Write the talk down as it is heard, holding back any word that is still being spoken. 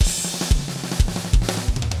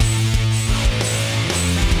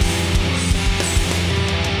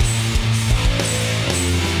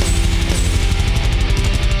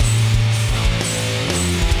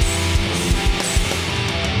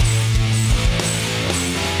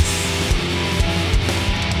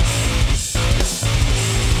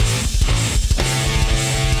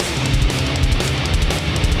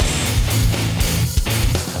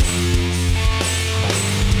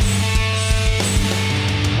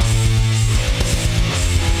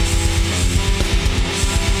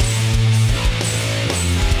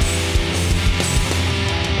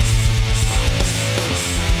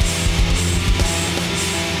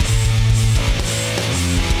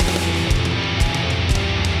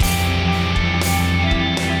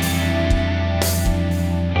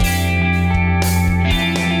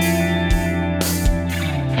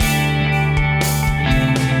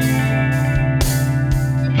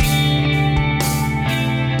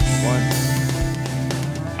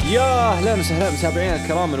يا اهلا وسهلا متابعينا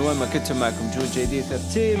الكرام من وين ما كنتم، معكم جود جي دي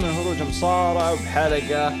 13 من هروج مصارعة،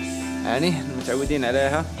 وبحلقة يعني متعودين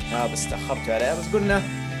عليها بس تأخرتوا عليها، بس قلنا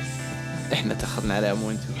احنا تأخرنا عليها مو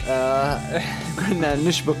انتم. قلنا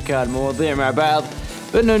نشبك المواضيع مع بعض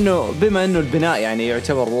بما انه البناء يعني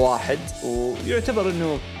يعتبر واحد، ويعتبر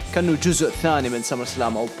انه كانه جزء ثاني من سمر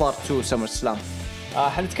سلام او بارت 2 سمر سلام.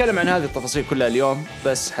 حنتكلم عن هذه التفاصيل كلها اليوم،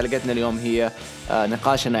 بس حلقتنا اليوم هي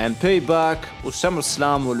نقاشنا عن بايباك وسمر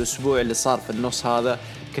سلام والأسبوع اللي صار في النص هذا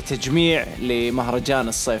كتجميع لمهرجان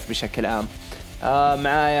الصيف بشكل عام.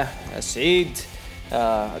 معايا سعيد،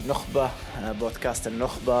 النخبة، بودكاست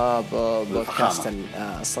النخبة، بودكاست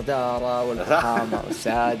الصدارة والفخامة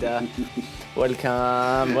والسعادة.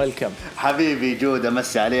 والكم حبيبي جود،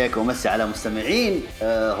 أمسي عليك ومسي على مستمعين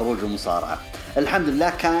هروج المصارعة. الحمد لله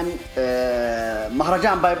كان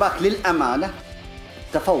مهرجان بايباك للأمانة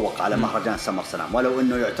تفوق على مهرجان سمر سلام، ولو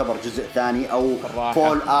أنه يعتبر جزء ثاني أو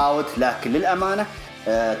فولاوت، لكن للأمانة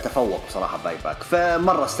تفوق بصراحة بايباك.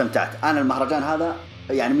 فمرة استمتعت أنا المهرجان هذا،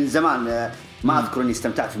 يعني من زمان ما أذكر أني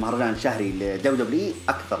استمتعت في مهرجان شهري لدبليو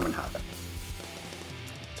أكثر من هذا.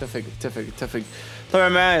 اتفق. طبعا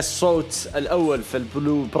معي الصوت الأول في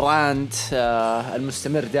البلو براند،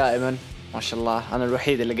 المستمر دائما ما شاء الله. أنا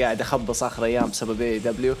الوحيد اللي قاعد أخبص آخر أيام بسبب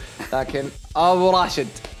دبليو، لكن أبو راشد،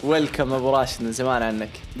 ويلكم أبو راشد، من زمان عنك.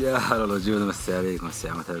 يا هلا والله جود، مسي عليك، مسي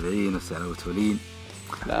على المتابعين، مسي على تولين.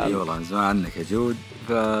 اي والله من زمان عنك يا جود.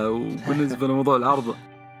 وبالنسبة لموضوع العرض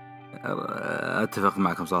أتفق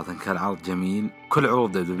معكم صراحة، كان عرض جميل. كل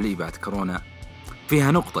عروض دبليو بعد كورونا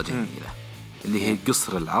فيها نقطة جميلة اللي هي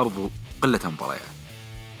قصر العرض وقلة المباريات.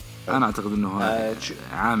 أنا أعتقد أنه هذا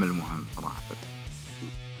عامل مهم صراحة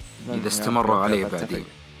إذا استمروا عليه بعدين.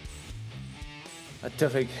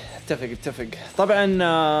 اتفق. طبعا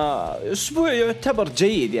اسبوع يعتبر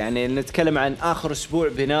جيد، يعني نتكلم عن اخر اسبوع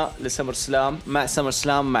بناء لسمر سلام، مع سمر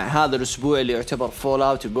سلام مع هذا الاسبوع اللي يعتبر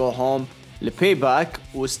فولاوت وجو هوم لبايباك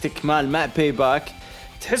واستكمال مع بايباك.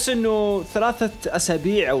 تحس انه 3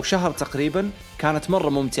 أسابيع او شهر تقريبا كانت مره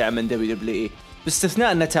ممتعه من دبليو،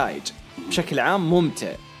 باستثناء النتائج بشكل عام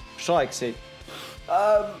ممتع. ايش رايك سيد؟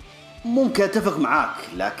 ممكن اتفق معاك،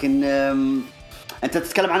 لكن انت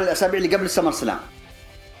تتكلم عن الاسابيع اللي قبل سمر سلام،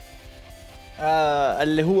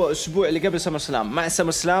 اللي هو اسبوع اللي قبل سمر سلام مع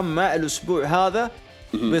سمر سلام مع الاسبوع هذا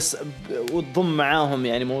بس، وتضم معاهم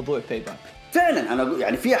يعني موضوع بايباك. فعلا انا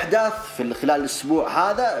يعني في احداث في خلال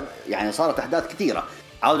الاسبوع هذا، يعني صارت احداث كثيره.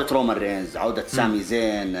 عوده رومان رينز، عوده سامي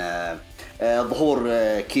زين، ظهور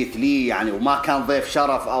كيث لي، يعني وما كان ضيف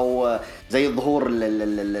شرف او زي الظهور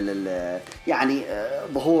يعني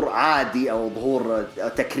ظهور عادي او ظهور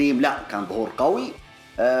تكريم، لا كان ظهور قوي.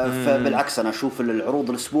 فبالعكس انا اشوف العروض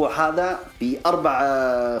الاسبوع هذا في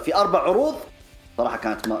 4 عروض صراحه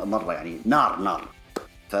كانت مره يعني نار.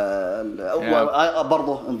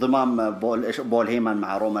 برضه انضمام بول هيمان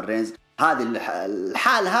مع رومان رينز، هذه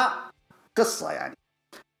لحالها قصه يعني.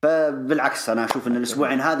 فبالعكس انا اشوف ان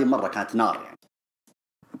الاسبوعين هذه مره كانت نار يعني.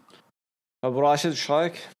 ابو راشد ايش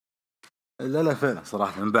رايك؟ لا فعلا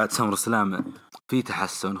صراحه من بعد سمر سلام في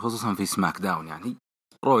تحسن، خصوصا في سماك داون. يعني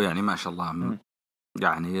رو يعني ما شاء الله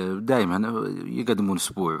يعني دائما يقدمون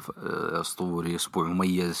اسبوع اسطوري، اسبوع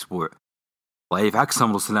مميز، اسبوع ضعيف، عكس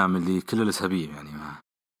سمر سلام اللي كل الاسابيع يعني ما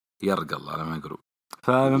يرقى الله على ما يقولوا.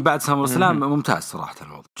 فمن بعد سمر سلام ممتاز صراحه،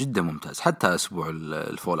 الوضع جدا ممتاز، حتى اسبوع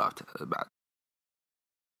الفولاوت بعد.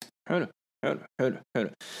 حلو.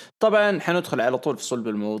 طبعا حندخل على طول في صلب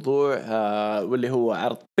الموضوع، واللي هو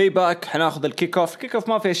عرض بايباك. حناخذ الكيك اوف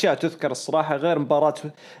ما في اشياء تذكر الصراحه غير مباراه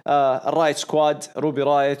الرايت سكواد، روبي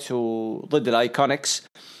رايت وضد الايكونكس.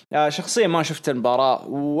 شخصيا ما شفت المباراه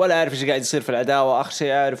ولا اعرف ايش قاعد يصير في العداوه. اخر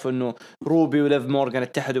شيء اعرف انه روبي وليف مورغان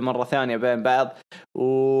اتحدوا مره ثانيه بين بعض،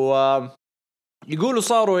 يقولوا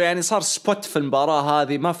صار سبوت في المباراه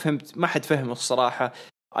هذه، ما فهمت، ما حد فهمه الصراحه.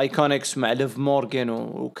 ايكونكس مع ليف مورغان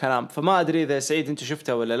وكلام، فما ادري اذا سعيد انت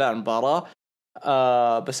شفتها ولا لا المباراه.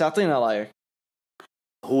 بس اعطينا رايك.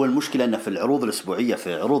 هو المشكله ان في العروض الاسبوعيه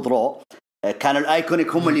في عروض رو كان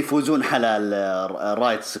الايكونيك هم اللي يفوزون على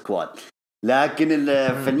الرايت سكواد، لكن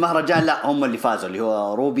في المهرجان لا، هم اللي فازوا اللي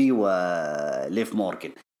هو روبي وليف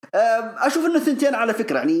مورغان. اشوف ان الثنتين على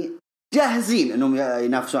فكره يعني جاهزين انهم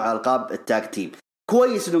ينافسوا على القاب التاج تيم.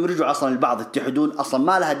 كويس انهم رجعوا اصلا البعض يتحدون، اصلا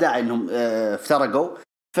ما لها داعي انهم افترقوا،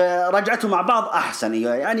 فرجعتوا مع بعض احسن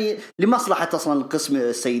يعني لمصلحه اصلا القسم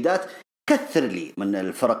السيدات. كثر لي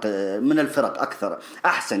من الفرق اكثر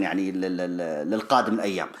احسن يعني للقادم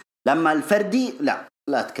الايام، لما الفردي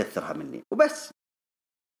لا تكثرها مني وبس.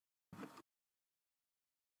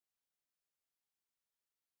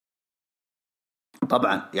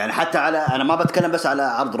 طبعا يعني حتى على، انا ما بتكلم بس على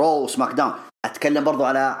عرض رو وسماك داون، اتكلم برضو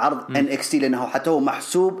على عرض NXT لانه حتى هو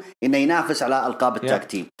محسوب انه ينافس على القاب التاج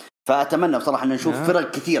تيم. فاتمنى بصراحه ان نشوف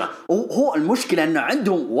فرق كثيره. وهو المشكله انه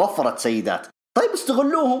عندهم وفره سيدات، طيب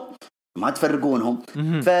استغلوهم ما تفرقونهم.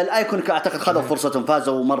 فالايكونيك اعتقد خذوا فرصتهم،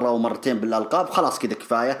 فازوا مره ومرتين بالالقاب، خلاص كذا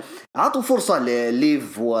كفايه. عطوا فرصه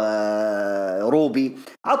لليف وروبي،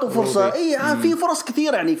 عطوا فرصه في فرص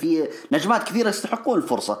كثيره، يعني في نجمات كثيره يستحقون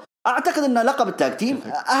الفرصه. اعتقد ان لقب التاج تيم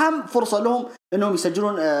اهم فرصه لهم انهم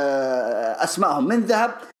يسجلون اسمائهم من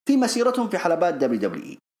ذهب في مسيرتهم في حلبات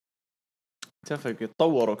WWE. اتفق،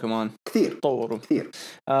 يتطوروا كمان كثير، يتطوروا كثير.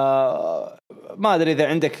 ما ادري اذا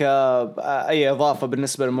عندك اي اضافه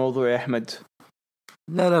بالنسبه للموضوع يا احمد.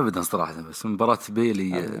 لا ابدا صراحه، بس مباراه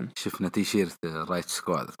بيلي شفنا تيشيرت رايت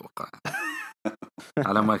سكواد اتوقع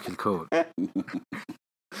على مايكل كول.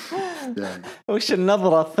 وش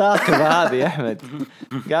النظرة الثاقبة هذه يا أحمد؟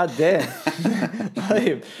 قاعد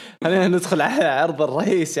طيب خلينا ندخل على عرض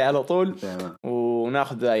الرئيسي على طول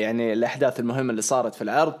وناخذ يعني الأحداث المهمة اللي صارت في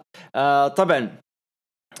العرض. طبعا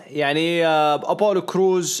يعني أبولو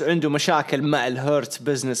كروز عنده مشاكل مع الهيرت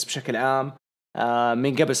بزنس بشكل عام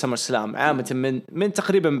من قبل سمر سلام، عامة من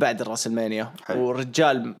تقريبا بعد الراسلمانيا،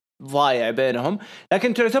 والرجال ضايع بينهم.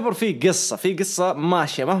 لكن تعتبر في قصة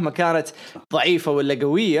ماشية مهما كانت ضعيفة ولا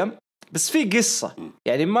قوية، بس في قصة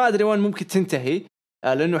يعني ما أدري وين ممكن تنتهي،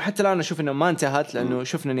 لأنه حتى الآن أشوف إنه ما انتهت، لأنه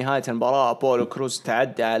شفنا نهاية المباراة أبولو كروز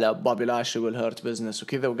تعدى على بابي لاشلي والهيرت بزنس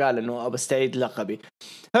وكذا، وقال إنه أبى استعيد لقبي.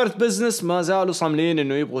 هيرت بزنس ما زالوا صاملين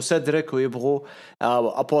إنه يبغوا سيدريك ويبغوا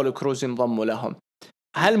أبولو كروز ينضموا لهم.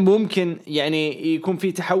 هل ممكن يعني يكون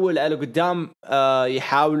في تحول على قدام،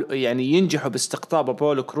 يحاول يعني ينجحوا باستقطاب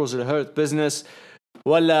أبولو كروز للهيرت بزنس،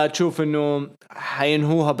 ولا تشوف إنه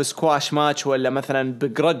حينهوها بسكواش ماتش ولا مثلا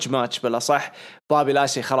بجرج ماتش بلا صح، بابي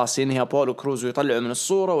لاشلي خلاص ينهي أبولو كروز ويطلعوا من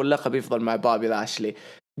الصورة واللقب يفضل مع بابي لاشلي؟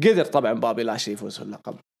 قدر طبعا بابي لاشلي يفوز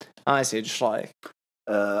باللقب. سيد ايش رأيك؟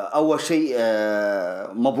 أول شيء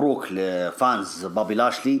مبروك لفانز بابي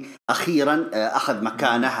لاشلي، أخيرا أخذ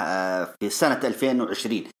مكانه في سنة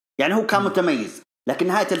 2020. يعني هو كان متميز، لكن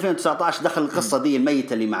نهاية 2019 دخل القصة دي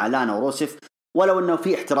الميتة اللي مع لانا وروسف، ولو أنه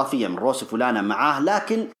في احترافية من روسف ولانا معاه،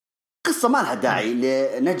 لكن قصة ما لها داعي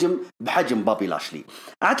لنجم بحجم بابي لاشلي.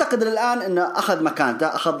 أعتقد الآن أنه أخذ مكانته،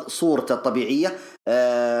 أخذ صورته الطبيعية.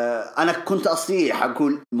 أنا كنت أصيح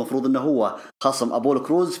أقول المفروض أنه هو خصم أبولو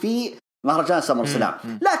كروز في مهرجان سمر سلام،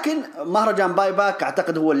 لكن مهرجان بايباك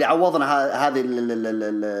أعتقد هو اللي عوضنا هذه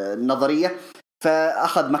النظرية،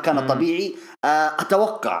 فأخذ مكانه طبيعي.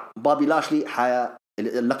 أتوقع بابي لاشلي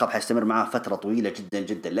اللقب حيستمر معاه فترة طويلة جدا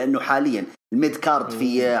جدا، لأنه حاليا الميد كارد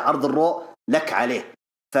في عرض الرو لك عليه.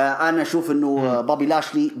 فأنا أشوف أنه بابي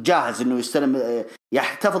لاشلي جاهز أنه يستلم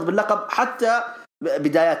يحتفظ باللقب حتى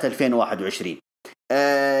بدايات 2021.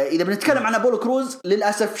 إذا بنتكلم عن أبولو كروز،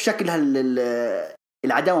 للأسف شكلها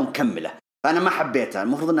العداوة مكملة، فأنا ما حبيتها.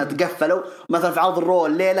 المفروض أنها تقفلوا مثلا في عرض الرو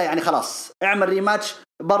الليلة، يعني خلاص اعمل ريماتش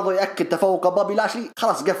برضو يأكد تفوق بابي لاشلي،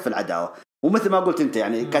 خلاص قفل عداوة. ومثل ما قلت أنت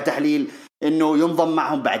يعني كتحليل أنه ينضم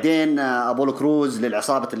معهم بعدين أبولو كروز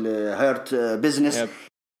للعصابة الهيرت بيزنس،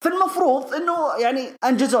 فالمفروض أنه يعني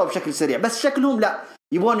أنجزوا بشكل سريع، بس شكلهم لا،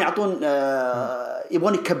 يبغون يعطون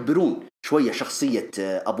يبغون يكبرون شوية شخصية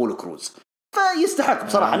أبولو كروز. فيستحق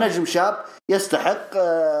بصراحة، نجم شاب يستحق،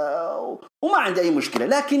 وما عنده أي مشكلة.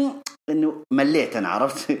 لكن إنه مليت أنا،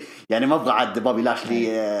 عرفت يعني ما ضعت بابي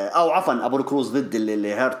لاشلي أو عفوا أبولو كروز ضد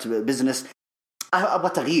الهيرت بيزنس، أبغى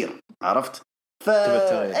تغيير، عرفت.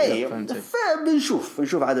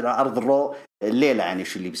 فبنشوف عاد عرض الرو الليلة يعني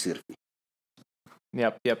شو اللي بيصير فيه.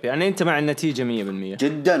 يب يعني أنت مع النتيجة 100%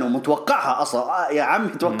 جدا، ومتوقعها أصلا يا عمي،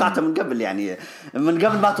 توقعتها من قبل، يعني من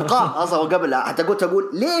قبل ما تقام أصلا، وقبل حتى قلت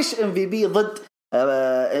ليش MVP ضد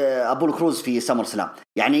أبولو كروز في سمر سلام.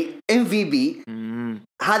 يعني MVP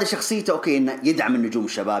هذا شخصيته أوكي إنه يدعم النجوم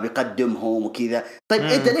الشباب يقدمهم وكذا، طيب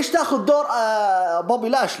أنت ليش تأخذ دور بابي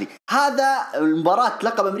لاشلي؟ هذا المباراة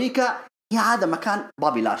لقب أمريكا هي هذا مكان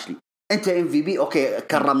بابي لاشلي. انت MVP اوكي،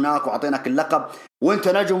 كرمناك وعطيناك اللقب وانت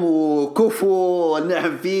نجم وكفو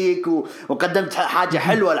ونعم فيك وقدمت حاجة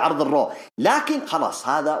حلوة لعرض الرو، لكن خلاص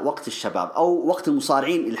هذا وقت الشباب او وقت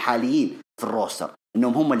المصارعين الحاليين في الروستر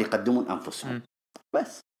انهم هم اللي يقدمون انفسهم.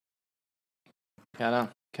 بس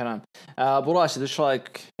كلام ابو راشد، ايش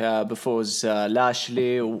رايك بفوز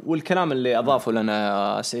لاشلي والكلام اللي اضافه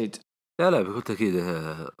لنا سعيد؟ لا قلت اكيد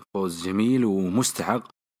فوز جميل ومستحق،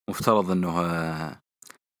 مفترض انه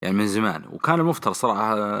يعني من زمان، وكان المفترض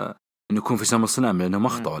صراحة انه يكون في سمر سلام لانه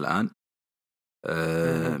مخطئ الان.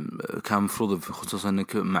 كان مفروض خصوصا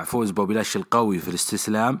انك مع فوز بابي لاشلي القوي في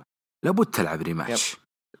الاستسلام لابد تلعب ريماتش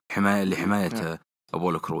لحماية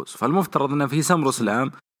أبولو كروز، فالمفترض انه في سمر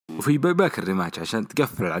سلام وفي بايباك الريماتش عشان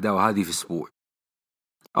تقفل العداوة هذه في اسبوع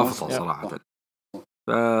افضل صراحة.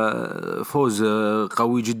 فوز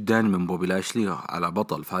قوي جدا من بوبي لاشلي على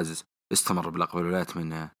بطل فاز استمر بلقب الولايات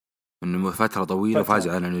من فترة طويلة، وفاز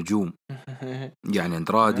على نجوم يعني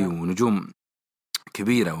اندرادي ونجوم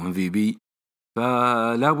كبيرة وام في بي.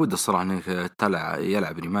 فلا بد الصراحة انك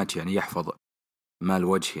يلعب ريماتش يعني يحفظ ما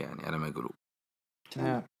الوجه يعني على ما يقولوا.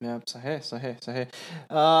 صحيح.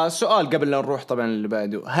 سؤال قبل لا نروح طبعا اللي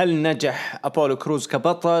بعده، هل نجح أبولو كروز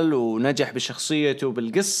كبطل ونجح بشخصيته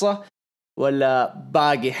بالقصة ولا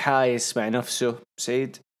باقي حايس مع نفسه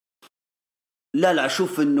سعيد؟ لا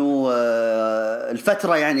أشوف إنه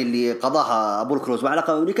الفترة يعني اللي قضاها أبولو كروز مع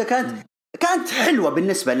لقب أمريكا كانت حلوة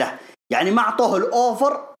بالنسبة له، يعني ما أعطوه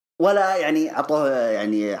الأوفر ولا يعني أعطوه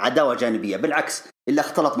يعني عداوة جانبية، بالعكس اللي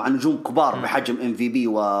اختلط مع نجوم كبار بحجم MVP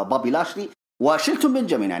وبابي لاشلي وشيلتون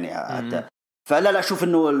بنجامين يعني حتى. فلا أشوف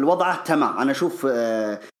إنه الوضع تمام. أنا أشوف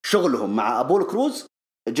شغلهم مع أبولو كروز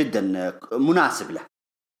جدا مناسب له.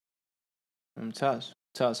 ممتاز.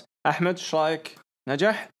 أحمد ايش رايك؟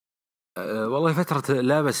 نجح؟ والله فترة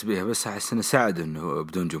لا بس بها، بس أحس إنه ساعد إنه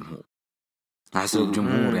بدون جمهور. أحس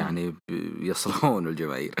الجمهور يعني يصلون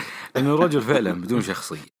الجماهير، لأنه الرجل فعلا بدون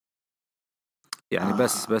شخصية يعني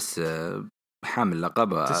بس حامل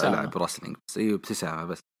لقب ألعب راسلينج بس بتسعة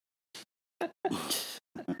بس.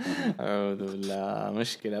 أعوذ بالله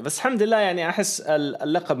مشكلة. بس الحمد لله يعني أحس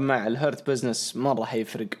اللقب مع الهيرت بزنس مرة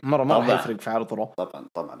حيفرق مرة حيفرق في عرض رو.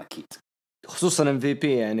 طبعا أكيد، خصوصا MVP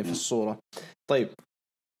يعني في الصورة. طيب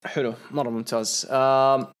حلو مرة ممتاز.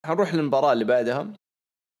 هنروح للمباراة اللي بعدها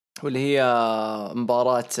واللي هي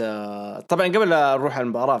مباراة طبعا قبل لا نروح على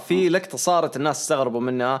المباراة في لقطة صارت الناس استغربوا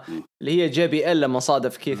منها اللي هي JBL لما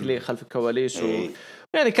صادف كيث لي خلف الكواليس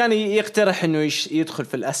يعني كان يقترح انه يدخل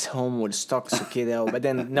في الاسهم والستوكس وكذا،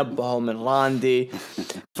 وبعدين نبهوا من راندي،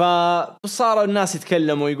 فصاروا الناس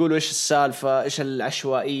يتكلموا يقولوا ايش السالفة ايش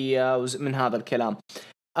العشوائية من هذا الكلام.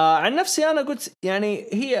 عن نفسي انا قلت يعني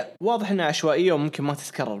هي واضح انها عشوائية وممكن ما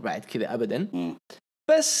تتكرر بعد كذا ابدا،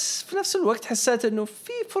 بس في نفس الوقت حسيت انه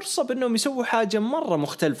في فرصة بانهم يسووا حاجة مرة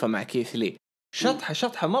مختلفة مع كيث لي،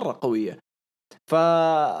 شطحة مرة قوية.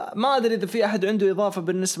 فما ادري اذا في احد عنده اضافة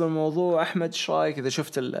بالنسبة للموضوع. احمد ايش رايك اذا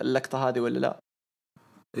شفت اللقطة هذه ولا لا؟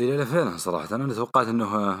 لا فعلا صراحة انا توقعت انه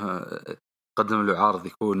قدم له عارض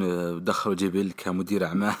يكون دخلوا جيبيل كمدير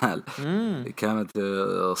اعمال. كانت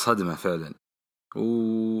صدمة فعلا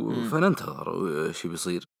فننتظر شو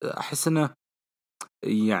بيصير. احس انه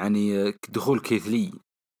يعني دخول كيث لي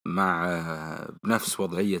مع بنفس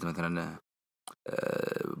وضعية مثلا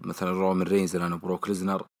رومان رينز لأنه بروك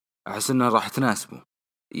ليزنر، أحس إنه راح تناسبه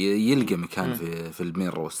يلقى مكان في المين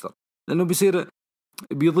روستر، لأنه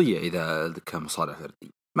بيضيع إذا كان مصارع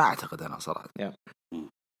فردي. ما أعتقد أنا صراحة.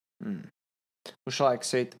 وش رأيك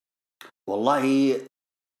سيد؟ والله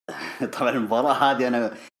طبعا المباراة هذه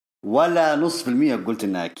أنا ولا 0.5% قلت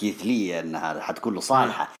إنها كيث لي إنها حتكون له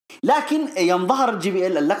صالحة، لكن يوم ظهر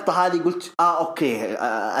JBL اللقطة هذه قلت أوكي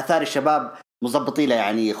أثار الشباب مضبطي له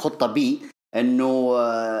يعني خطة بي إنه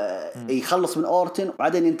يخلص من أورتن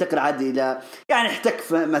وبعدين ينتقل عادي إلى يعني احتك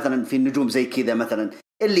مثلا في النجوم زي كذا، مثلا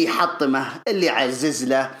اللي يحطمه اللي يعزز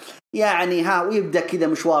له يعني ويبدأ كذا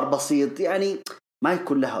مشوار بسيط، يعني ما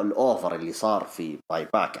يكون له الأوفر اللي صار في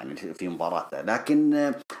بايباك يعني في مباراته. لكن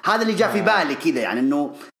هذا اللي جاء في بالي كذا يعني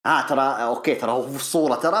إنه ترى أوكي ترى هو في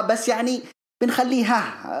الصورة ترى، بس يعني بنخليها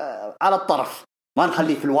على الطرف ما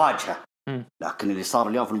نخليه في الواجهة. لكن اللي صار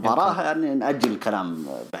اليوم في المباراة يعني نأجل الكلام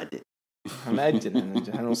بعدين. نأجل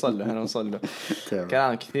هنوصل له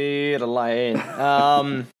كلام كثير الله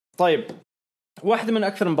يعين. طيب واحدة من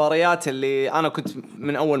أكثر المباريات اللي أنا كنت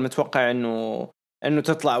من أول متوقع إنه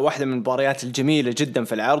تطلع واحدة من المباريات الجميلة جدا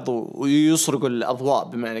في العرض ويسرقوا الأضواء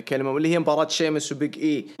بمعنى الكلمة، واللي هي مباراة شيمس وبيج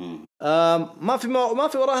إي. ما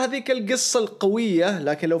في وراء هذيك القصة القوية،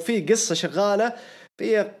 لكن لو في قصة شغالة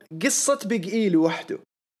في قصة بيج إي لوحده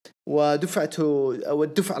ودفعته أو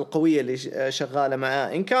الدفعة القوية اللي شغالة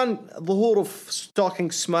معاه، إن كان ظهوره في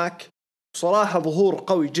توكينج سماك صراحة ظهور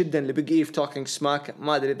قوي جدا لبيج إي في توكينج سماك،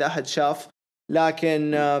 ما أدري إذا أحد شاف،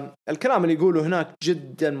 لكن الكلام اللي يقوله هناك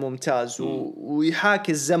جدا ممتاز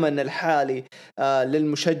ويحاكي الزمن الحالي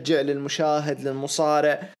للمشجع للمشاهد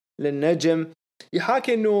للمصارع للنجم.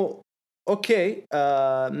 يحاكي انه اوكي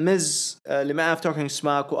مز اللي معاه في توكينج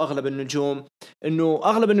سماك واغلب النجوم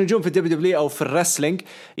في الدبليو او في الرسلينج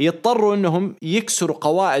يضطروا انهم يكسروا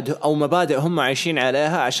قواعد او مبادئ هم عايشين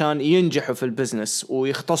عليها عشان ينجحوا في البزنس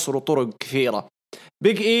ويختصروا طرق كثيرة.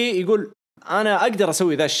 بيج إي يقول أنا أقدر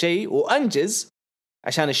أسوي ذا الشيء وأنجز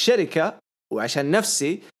عشان الشركة وعشان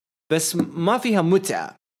نفسي، بس ما فيها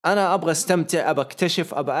متعة، أنا أبغى استمتع، أبغى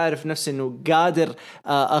أكتشف، أبغى أعرف نفسي إنه قادر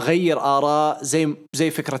أغير آراء،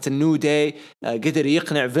 زي فكرة النيو داي. قدر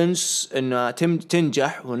يقنع فينس إنه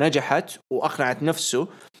تنجح ونجحت، وأقنعت نفسه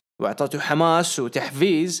وأعطته حماس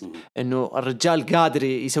وتحفيز إنه الرجال قادر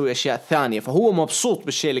يسوي أشياء ثانية، فهو مبسوط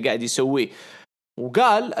بالشيء اللي قاعد يسويه.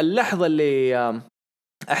 وقال اللحظة اللي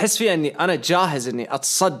أحس فيها أني أنا جاهز أني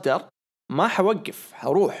أتصدر، ما حوقف،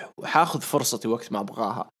 حروح وحاخذ فرصتي وقت ما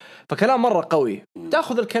أبغاها. فكلام مرة قوي.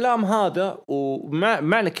 تأخذ الكلام هذا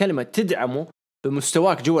ومعنى كلمة تدعمه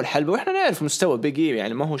بمستواك جوا الحلبة، وإحنا نعرف مستوى بيجي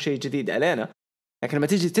يعني ما هو شيء جديد علينا، لكن لما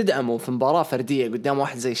تيجي تدعمه في مباراة فردية قدام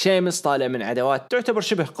واحد زي شيمس طالع من عداوات تعتبر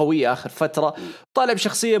شبه قوية آخر فترة، طالع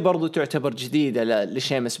بشخصية برضو تعتبر جديدة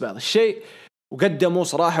لشيمس بعض الشيء، وقدموا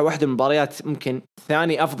صراحة واحدة من مباريات ممكن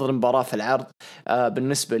ثاني أفضل مباراة في العرض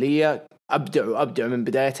بالنسبة لي. أبدع من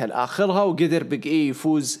بدايتها لآخرها، وقدر بيج إي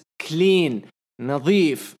يفوز كلين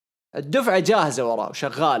نظيف، الدفعة جاهزة وراه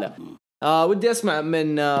وشغالة. ودي أسمع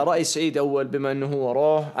من رأي سعيد أول، بما أنه هو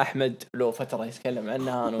روح أحمد له فترة يتكلم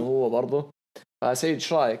عنها أنا وهو برضو. سعيد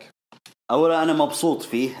إيش رأيك؟ أولا أنا مبسوط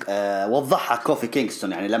فيه. وضحها كوفي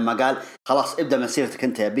كينغستون يعني لما قال خلاص ابدأ مسيرتك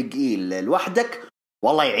أنت يا بيج إي لوحدك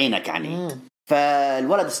والله يعينك يعني.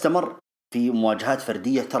 فالولد استمر في مواجهات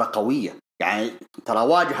فردية ترى قوية، يعني ترى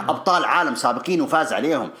واجه أبطال عالم سابقين وفاز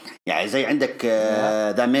عليهم، يعني زي عندك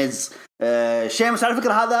داميز. شيمس على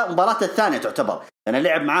فكرة هذا مباراته الثانية تعتبر، أنا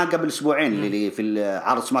لعب معاه قبل أسبوعين اللي في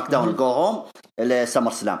عرض سماك داون جو هوم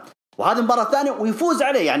السمر سلام، وهذه المباراة الثانية ويفوز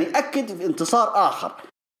عليه، يعني أكد في انتصار آخر.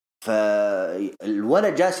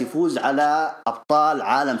 فالولد جالس يفوز على أبطال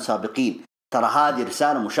عالم سابقين، ترى هذه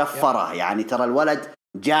رسالة مشفرة، يعني ترى الولد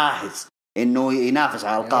جاهز إنه ينافس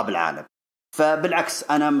على ألقاب العالم.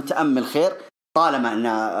 فبالعكس أنا متأمل خير، طالما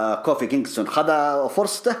أن كوفي كينغستون خذ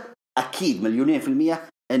فرصته أكيد 100%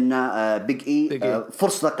 أن بيج إي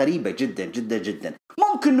فرصة قريبة جدا جدا جدا.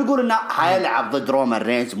 ممكن نقول أنه حيلعب ضد رومان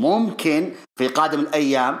رينز، ممكن في قادم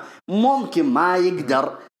الأيام، ممكن ما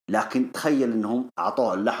يقدر، لكن تخيل أنهم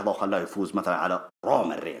أعطوه اللحظة وخلاه يفوز مثلا على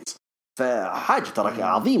رومان رينز، فحاجة ترى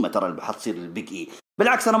عظيمة ترى اللي حتصير للبيج إي.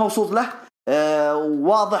 بالعكس أنا مبسوط له.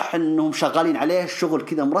 واضح أنهم شغالين عليه الشغل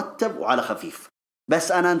كذا مرتب وعلى خفيف،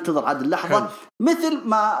 بس أنا انتظر عاد اللحظة مثل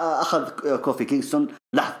ما أخذ كوفي كينغستون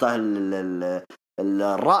لحظة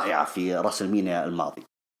الرائعة في راسلمينيا الماضي.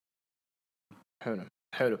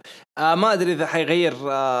 حلو. ما أدري إذا حيغير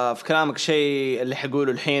في كلامك شيء اللي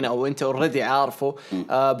حقوله الحين أو أنت أوريدي عارفه،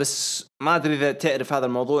 بس ما أدري إذا تعرف هذا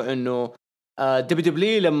الموضوع، إنه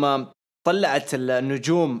دبليو لما طلعت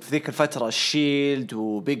النجوم في ذيك الفترة، الشيلد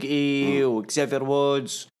وبيج إي وإكزافير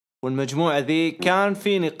وودز والمجموعة ذي، كان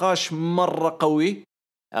في نقاش مرة قوي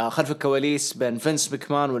خلف الكواليس بين فينس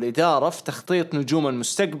مكمان والإدارة في تخطيط نجوم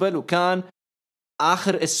المستقبل، وكان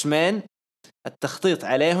آخر اسمين التخطيط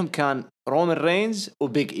عليهم كان رومان رينز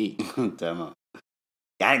وبيج إي. تمام،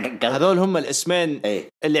 يعني هذول هم الاسمين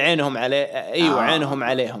اللي عينهم عليه. أيوة عينهم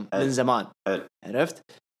عليهم من زمان. عرفت؟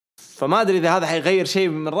 فما أدري إذا هذا حيغير شيء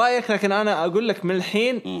من رأيك، لكن أنا أقول لك من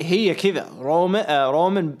الحين هي كذا،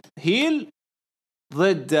 رومان هيل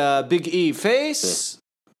ضد بيج إي فيس.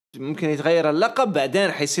 ممكن يتغير اللقب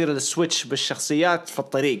بعدين، حيصير السويتش بالشخصيات في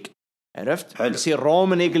الطريق. عرفت؟ يصير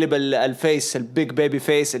رومان يقلب الفيس، البيج بيبي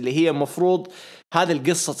فيس، اللي هي مفروض هذه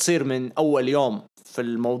القصة تصير من أول يوم في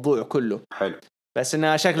الموضوع كله. حلو. بس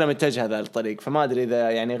إنها شكلها متجهة ذا الطريق، فما أدري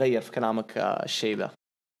إذا يعني غير في كلامك الشيء ذا.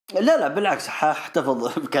 لا بالعكس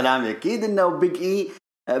حاحتفظ بكلامي أكيد إنه بيج إي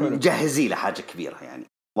مجهزي له حاجة كبيرة، يعني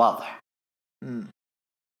واضح.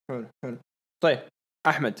 حلو. طيب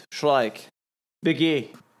أحمد شو رأيك؟ بيج إي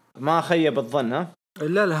ما خيب الظن ها؟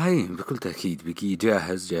 لا هي بكل تأكيد بيج إي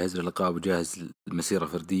جاهز للقاب وجاهز للمسيرة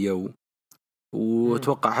فردية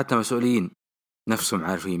وأتوقع حتى مسؤولين نفسهم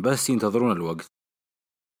عارفين، بس ينتظرون الوقت.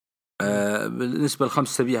 بالنسبة ل5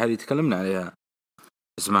 أسابيع اللي تكلمنا عليها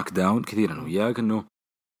سماك داون كثيرا وياك، إنه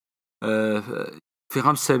في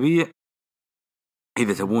 5 أسابيع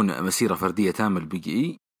إذا تبون مسيرة فردية تامة لبيج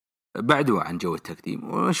إي بعدوا عن جو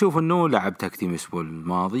التقديم، وأشوف إنه لعب تقديم الأسبوع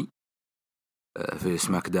الماضي في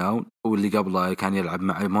سماك داون، واللي قبله كان يلعب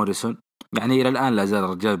مع موريسون، يعني إلى الآن لا زال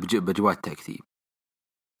الرجال بجوات تقديم.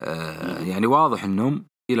 يعني واضح إنهم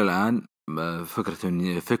إلى الآن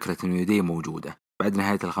فكرة نيو دي موجودة. بعد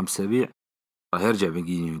نهاية ال5 أسابيع راح يرجع بيج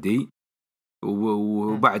إي نيو دي،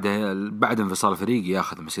 بعد انفصال فريق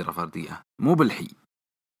ياخذ مسيرة فردية، مو بالحي،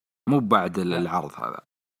 مو بعد العرض هذا.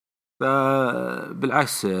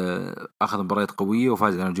 فبالعكس أخذ مباريات قوية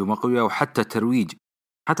وفاز على نجوم قوية، وحتى الترويج،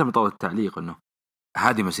 حتى من طاولة التعليق إنه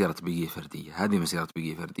هذه مسيرة بيج إي فردية، هذه مسيرة بيج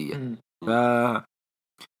إي فردية.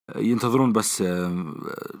 ينتظرون بس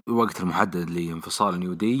الوقت المحدد لانفصال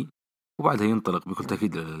نيو دي، وبعدها ينطلق بكل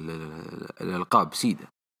تأكيد الألقاب سيدة.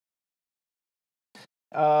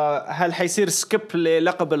 هل حيصير سكيب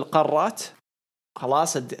للقب القارات؟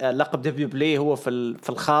 خلاص اللقب دبليو بلاي هو في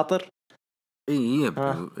الخاطر. اي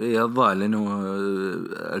الظاهر لانه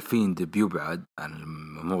 2000 دبيو بعد عن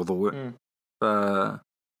الموضوع. ف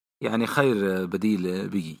يعني خير بديل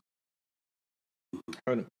بيجي.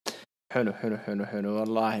 حلو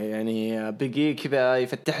والله. يعني بيجي كذا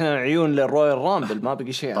يفتحنا عيون للرويال رامبل، ما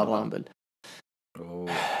بقي شيء عن رامبل.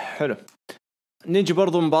 حلو. نيجي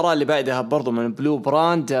برضو المباراة اللي بعدها برضو من بلو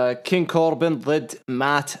براند، كين كوربن ضد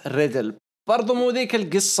مات ريدل. برضو مو ذيك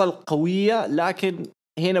القصة القوية، لكن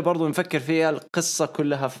هنا برضو نفكر فيها القصة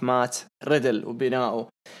كلها في مات ريدل وبناؤه.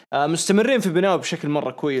 مستمرين في بناؤه بشكل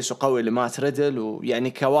مرة كويس وقوي لمات ريدل،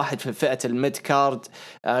 ويعني كواحد في فئة الميد كارد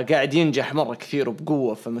قاعد ينجح مرة كثير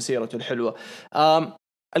وبقوة في مسيرته الحلوة.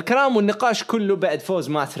 الكلام والنقاش كله بعد فوز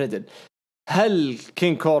مات ريدل. هل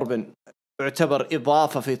كين كوربن يعتبر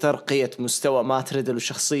إضافة في ترقية مستوى مات ريدل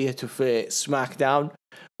وشخصيته في سماك داون؟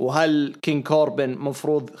 وهل كين كوربن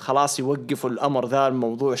مفروض خلاص يوقفوا الأمر ذا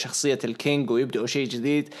الموضوع شخصية الكينج ويبدأوا شيء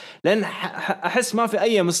جديد؟ لأن أحس ما في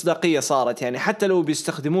أي مصداقية صارت، يعني حتى لو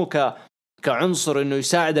بيستخدموه كعنصر إنه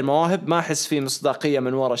يساعد المواهب، ما أحس في مصداقية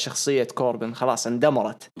من وراء شخصية كوربن، خلاص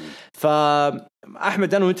اندمرت.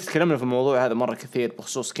 فأحمد أنا وأنت تكلمنا في الموضوع هذا مرة كثير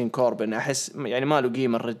بخصوص كين كوربن، أحس يعني ما له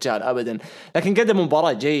قيمة الرجال أبدا، لكن قدم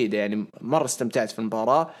مباراة جيدة، يعني مرة استمتعت في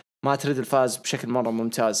المباراة. ما تريد الفاز بشكل مرة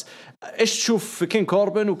ممتاز. إيش تشوف في كين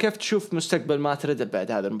كوربن وكيف تشوف مستقبل ما تريد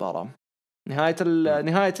بعد هذه المباراة؟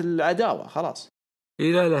 نهاية العداوة خلاص.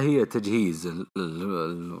 لا هي تجهيز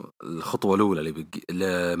الخطوة الأولى اللي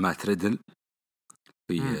لمات ريدل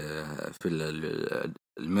في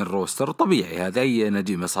المين روستر. طبيعي هذا أي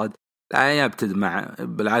نجم يصعد لا يبتدي مع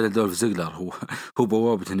بالعادة دولف زيجلر هو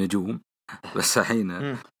بوابة النجوم، بس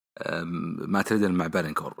الحين مات ريدل مع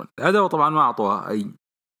بارين كوربن. هذا طبعا ما أعطوه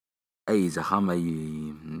أي زخم، أي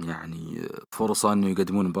يعني فرصة إنه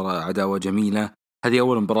يقدمون مباراة عداوة جميلة. هذه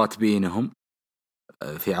أول مباراة بينهم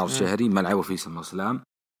في عرض شهري، ما لعبوا في سمر سلام،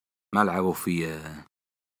 ما لعبوا في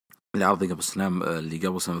العرض قبل سلام اللي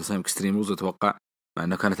قبل سمر سلام اكستريم روز أتوقع، مع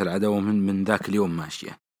أنه كانت العداوة من ذاك اليوم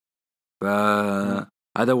ماشية.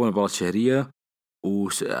 فهذا أول مباراة شهرية،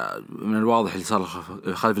 ومن الواضح اللي صار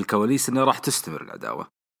خلف الكواليس أنه راح تستمر العداوة.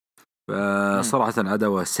 فصراحة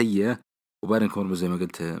العداوة سيئة، وبارين كوربن زي ما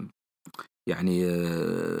قلت يعني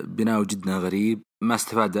بناء جدا غريب، ما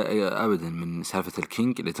استفاد أبدا من سالفة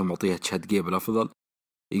الكينج اللي تم معطيها تشاد جيب الأفضل،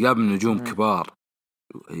 يقابل نجوم كبار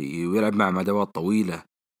ويلعب مع عداوات طويلة،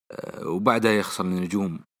 وبعدها يخسر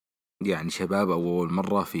النجوم يعني شباب أول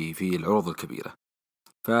مرة في العروض الكبيرة.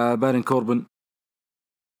 فبارين كوربن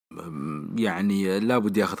يعني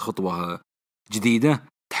لابد ياخذ خطوة جديدة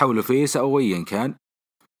تحوله فيس أو أيا كان.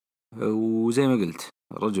 وزي ما قلت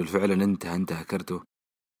الرجل فعلا انتهى كرته،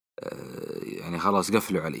 يعني خلاص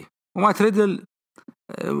قفلوا عليه. وما تريدل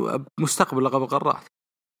مستقبل لقب القارات،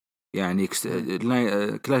 يعني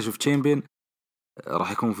كلاش اوف تشامبيون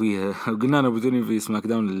راح يكون فيه، قلنا أنا بدوني في سماك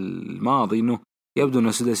داون الماضي إنه يبدو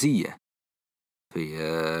أنه سداسية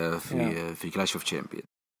في كلاش اوف تشامبيون.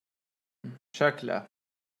 شكله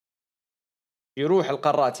يروح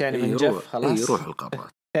القارات يعني من جيف خلاص. يروح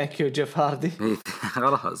القارات. ثانك يو جيف هاردي.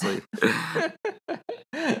 خلاص.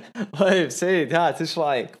 طيب سيد هات ايش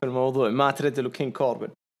رايك في الموضوع ما تريدل وكين كوربن؟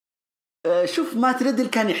 شوف ما تريدل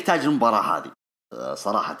كان يحتاج المباراة هذه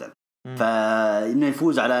صراحة، فإنه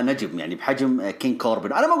يفوز على نجم يعني بحجم كين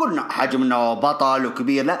كوربن. أنا ما أقول إنه حجم إنه بطل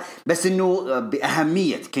وكبير، لا، بس إنه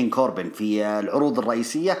بأهمية كين كوربن في العروض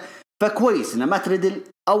الرئيسية، فكويس إنه ما تريدل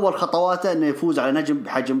أول خطواته إنه يفوز على نجم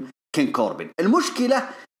بحجم كين كوربن. المشكلة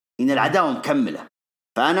إن العداوة مكملة،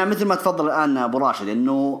 فأنا مثل ما تفضل الآن أبو راشد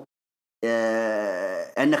إنه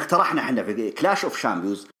أن اقترحنا إحنا في كلاش أوف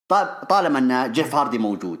شامبيونز طالما أن جيف هاردي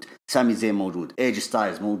موجود، سامي زين موجود، ايج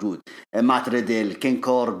ستايلز موجود، مات ريدل، كين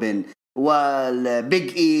كوربن،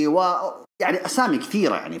 والبيج اي، ويعني أسامي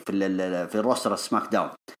كثيرة يعني في الروستر سماك داون.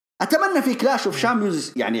 أتمنى في كلاش أوف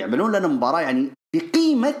شامبيونز يعني يعملون لنا مباراة يعني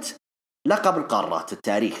بقيمة لقب القارات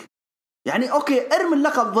التاريخ. يعني أوكي ارمي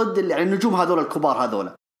اللقب ضد يعني النجوم هذول الكبار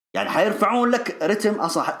هذول، يعني حيرفعون لك رتم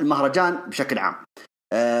أصلا المهرجان بشكل عام،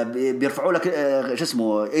 بيرفعوا لك شو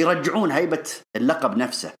اسمه، يرجعون هيبة اللقب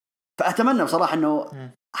نفسه. فأتمنى بصراحة إنه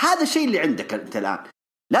هذا الشيء اللي عندك أنت الآن،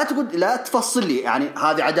 لا تقول لا تفصل لي يعني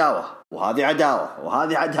هذه عداوة وهذه عداوة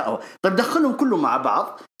وهذه عداوة. طيب دخلهم كلهم مع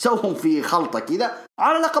بعض، سوهم في خلطة كذا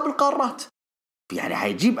على لقب القارات، يعني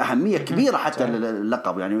حيجيب أهمية كبيرة حتى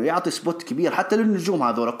اللقب، يعني يعطي سبوت كبير حتى للنجوم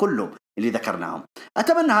هذول كلهم اللي ذكرناهم.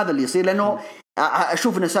 أتمنى هذا اللي يصير، لأنه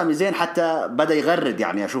أشوف إن سامي زين حتى بدأ يغرد،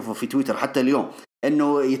 يعني أشوفه في تويتر حتى اليوم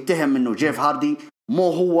إنه يتهم إنه جيف هاردي مو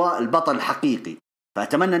هو البطل الحقيقي،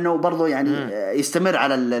 فأتمنى أنه برضو يعني يستمر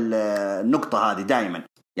على النقطة هذه دائما،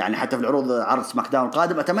 يعني حتى في العروض عرض سماك داون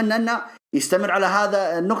القادم أتمنى أنه يستمر على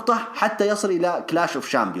هذا النقطة حتى يصل إلى كلاش اوف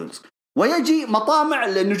شامبيونز، ويجي مطامع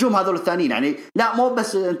للنجوم هذول الثانيين. يعني لا مو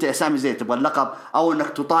بس أنت يا سامي زين تبغى اللقب أو أنك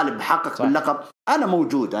تطالب بحقك صح. باللقب أنا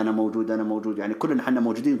موجود يعني كلنا حنا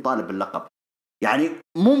موجودين نطالب باللقب. يعني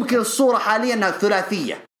ممكن الصورة حاليا أنها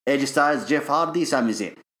ثلاثية ايجي ستايلز جيف هاردي سامي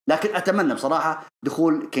زين، لكن أتمنى بصراحة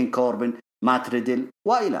دخول كين كوربن مات ريدل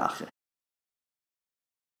وإلى آخره.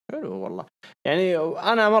 حلو والله. يعني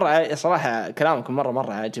أنا مرة صراحة كلامكم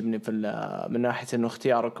مرة عجبني في من ناحية إنه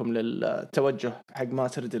اختياركم للتوجه حق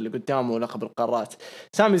مات ريدل اللي قدامه لقب القارات.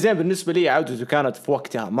 سامي زين بالنسبة لي عودته كانت في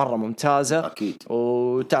وقتها مرة ممتازة أكيد،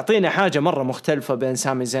 وتعطينا حاجة مرة مختلفة بين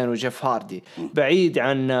سامي زين وجيف هاردي، بعيد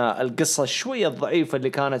عن القصة شوية الضعيفة اللي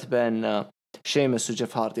كانت بين شيمس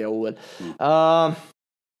وجيف هاردي أول.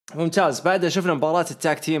 ممتاز. بعدها شفنا مباراة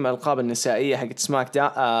التاك تيم الألقاب النسائية حق سماك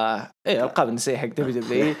الألقاب النسائية حق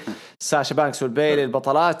دبليو ساشا بانكس والبيلي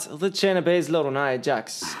البطلات ضد شينا بيزلر ونايا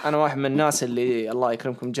جاكس. أنا واحد من الناس اللي الله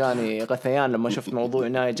يكرمكم جاني غثيان لما شفت موضوع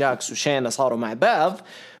نايا جاكس وشينا صاروا مع بعض،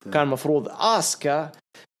 كان مفروض آسكا،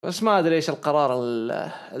 بس ما أدري إيش القرار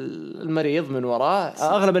المريض من وراء.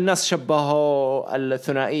 أغلب الناس شبهوا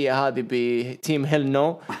الثنائية هذه بتيم هيل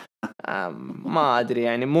نو، ما أدري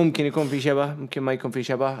يعني ممكن يكون في شبه ممكن ما يكون في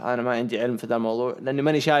شبه، أنا ما عندي علم في ذا الموضوع لأني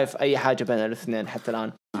ماني شايف أي حاجة بين الاثنين حتى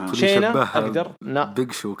الآن. شينا أقدر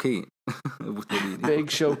بيج شوكين بيج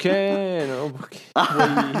شوكين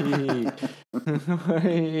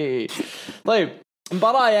طيب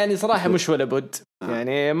مباراة يعني صراحة مش ولا بد،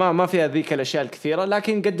 يعني ما فيها ذيك الأشياء الكثيرة،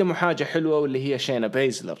 لكن قدموا حاجة حلوة واللي هي شينا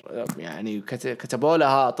بيزلر. يعني كتبوا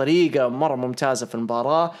لها طريقة مرة ممتازة في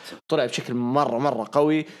المباراة، طلع بشكل مرة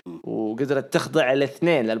قوي وقدرت تخضع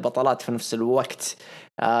الاثنين للبطلات في نفس الوقت.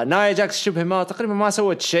 نايا جاكس شبه تقريبا ما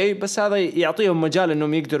سوت شيء، بس هذا يعطيهم مجال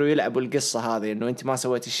انهم يقدروا يلعبوا القصة هذه انه انت ما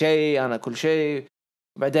سويتي شيء انا كل شيء،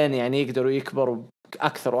 بعدين يعني يقدروا يكبروا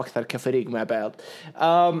اكثر واكثر كفريق مع بعض.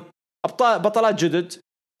 بطلات جدد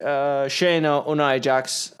شينا ونايا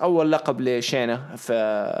جاكس، اول لقب لشينا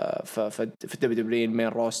في دبليو المين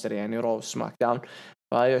روستر يعني رو سماك داون،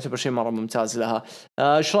 فيعتبر شيء مرة ممتاز لها.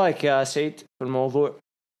 ايش رايك يا سيد في الموضوع؟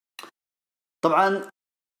 طبعا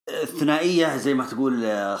الثنائية زي ما تقول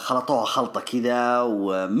خلطوها خلطة كذا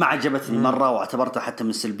وما عجبتني مرة، واعتبرتها حتى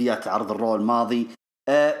من سلبيات عرض الرو الماضي.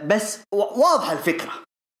 بس واضحة الفكرة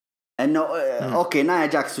انه اوكي نايا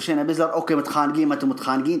جاكس وشينا بيزلر اوكي متخانقين، ما انتم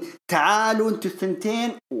متخانقين، تعالوا انتوا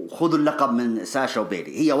الثنتين وخذوا اللقب من ساشا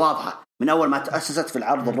وبيلي. هي واضحة من اول ما تأسست في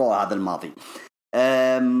العرض الرو هذا الماضي.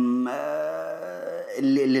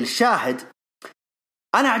 للشاهد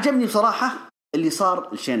انا عجبني بصراحة اللي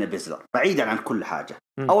صار لشينا بيزلر بعيدا عن كل حاجة.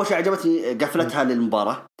 اول شيء عجبتني قفلتها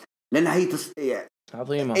للمباراة لانها هي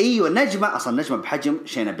عظيمة. ايوه نجمة، اصلا نجمة بحجم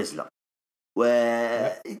شينا بيزلر،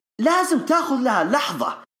 ولازم تاخذ لها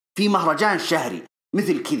لحظة في مهرجان شهري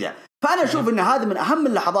مثل كذا. فأنا أشوف أن هذا من أهم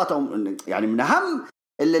اللحظات أو يعني من أهم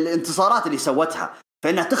الانتصارات اللي سوتها،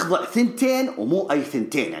 فإنها تخضع ثنتين ومو أي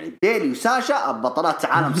ثنتين، يعني بيلي وساشا بطلات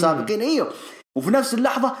عالم سابقين أيوه، وفي نفس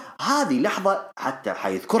اللحظة هذه لحظة حتى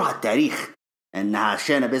حيذكرها التاريخ أنها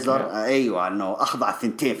شينا بيزلر أيوه أنه أخضع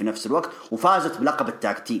الثنتين في نفس الوقت وفازت بلقب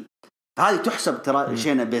التاج تيم. فهذه تحسب ترى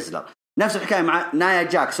شينا بيزلر. نفس الحكاية مع نايا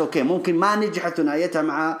جاكس، أوكي ممكن ما نجحت ثنائيتها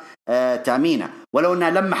مع تامينا، ولو أنها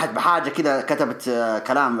لمحت بحاجة كذا، كتبت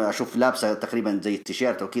كلام أشوف لابسة تقريبا زي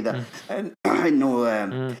التيشيرت وكذا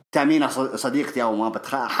إنه تامينا صديقتي أو ما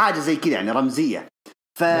حاجة زي كذا يعني رمزية.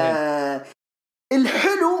 فالحلو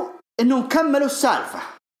إنه كملوا السالفة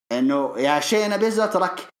إنه يا شينا بيزلر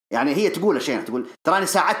ترك، يعني هي تقول شينا تقول تراني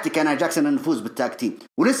ساعدتك أنا جاكسون أن نفوز بالتاج تيم،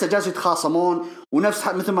 ولسه جالسوا يتخاصمون، ونفس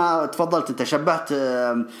مثل ما تفضلت أنت شبهت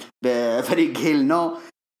بفريق هيل نو،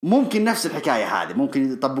 ممكن نفس الحكاية هذه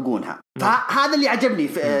ممكن يطبقونها. فهذا اللي عجبني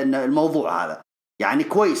في الموضوع هذا، يعني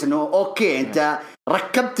كويس إنه أوكي أنت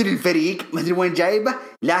ركبت للفريق ما أدري وين جايبه،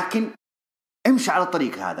 لكن امشي على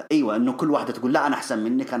الطريق هذا. أيوة إنه كل واحدة تقول لا أنا أحسن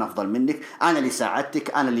منك، أنا أفضل منك، أنا اللي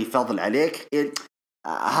ساعدتك، أنا اللي فاضل عليك.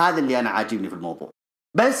 هذا اللي أنا عاجبني في الموضوع.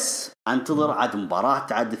 بس انتظر عاد مباراة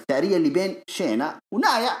عاد الثأرية اللي بين شينا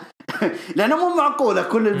ونايا لأنه مو معقولة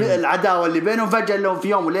كل العداوة اللي بينهم فجأة لهم في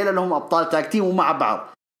يوم وليلة لهم أبطال تاج تيم ومع بعض.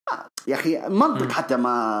 يا أخي منطق حتى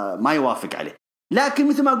ما يوافق عليه. لكن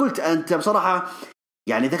مثل ما قلت أنت بصراحة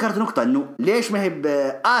يعني ذكرت نقطة إنه ليش ما هي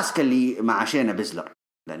بآسكا اللي مع شينا بيزلر،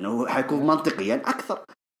 لأنه حيكون منطقيا أكثر.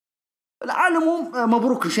 العالم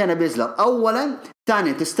مبروك لشينا بيزلر أولا،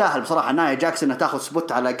 ثانيا تستاهل بصراحة نايا جاكس إنها تأخذ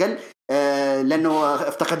سبوت على الأقل، لأنه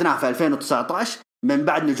افتقدناه في 2019 من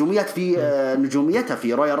بعد نجوميتها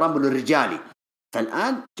في رويال رامبل الرجالي.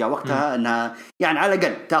 فالآن جاء وقتها أنها يعني على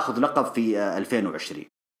الأقل تأخذ لقب في 2020.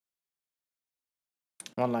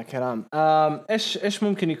 والله كلام. إيش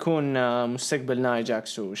ممكن يكون مستقبل ناي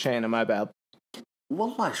جاكس وشينا مع بعض؟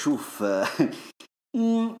 والله شوف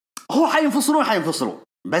هو حينفصلون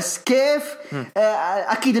بس كيف؟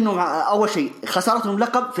 أكيد إنه أول شيء خسارتهم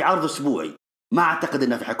لقب في عرض أسبوعي، ما أعتقد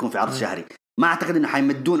إنه حيكون في عرض شهري، ما أعتقد إنه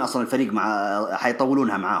حيمدون أصلا الفريق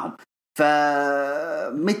حيطولونها معاهم.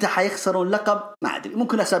 فمتى حيخسرون لقب ما أدري،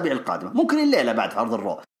 ممكن الأسابيع القادمة، ممكن الليلة بعد عرض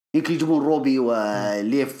الرو يمكن يجيبون روبي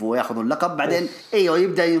وليف وياخذون اللقب، بعدين ايوه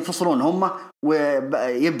يبدا ينفصلون هم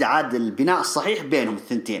ويبدا عاد البناء الصحيح بينهم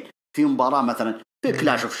الثنتين في مباراه مثلا في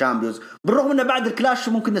كلاش اوف شامبيونز، بالرغم انه بعد الكلاش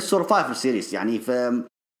ممكن السورفايفر سيريس يعني،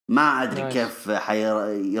 فما ادري كيف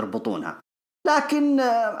حيربطونها، لكن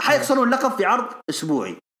حيخسرون اللقب في عرض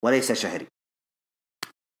اسبوعي وليس شهري.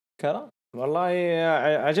 كلام والله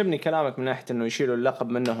عجبني كلامك من ناحيه انه يشيلوا اللقب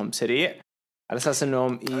منهم سريع على أساس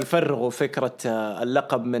أنهم يفرغوا فكرة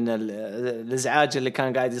اللقب من الإزعاج اللي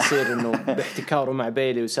كان قاعد يصير إنه باحتكاره مع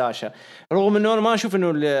بيلي وساشا، رغم إنه أنا ما أشوف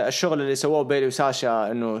إنه الشغل اللي سووه بيلي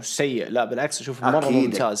وساشا إنه سيء، لا بالعكس أشوفه مرة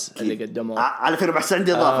ممتاز اللي قدموه. على فكرة بس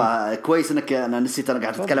عندي إضافة كويس إنك أنا نسيت، أنا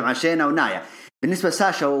قاعد أتكلم عن شينا ونايا. بالنسبة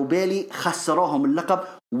لساشا وبيلي خسروهم اللقب،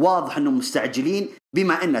 واضح إنهم مستعجلين،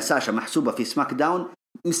 بما إن ساشا محسوبة في سماك داون،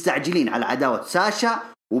 مستعجلين على عداوة ساشا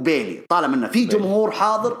وبيلي طالما انه في جمهور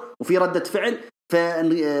حاضر وفي ردة فعل في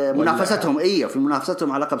منافستهم في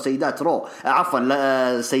منافستهم على لقب سيدات رو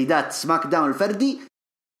سيدات سماك داون الفردي،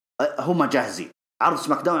 هم جاهزين. عرض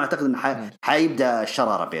سماك داون اعتقد انه حيبدا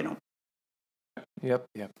الشراره بينهم. يب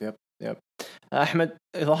يب يب يب. احمد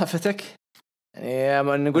اضافتك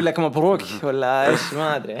يعني نقول لك مبروك ولا ايش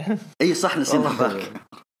ما ادري. اي صح نسيت مبارك.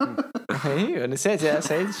 ايوه نسيت يا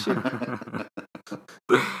سعيد الشيء.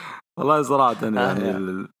 والله صراحة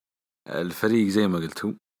يعني الفريق زي ما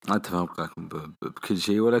قلتوا أتفق معكم بكل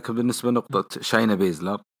شيء، ولكن بالنسبة لنقطة شاينا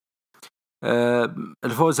بيزلر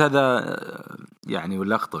الفوز هذا يعني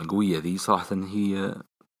واللقطة القوية ذي صراحة هي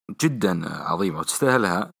جدا عظيمة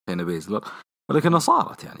وتستاهلها شاينا بيزلر، ولكنها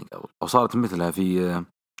صارت يعني قبل أو صارت مثلها في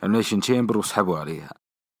النيشن تشامبر وسحبوا عليها،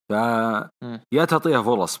 فيا تعطيها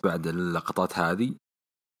فرص بعد اللقطات هذه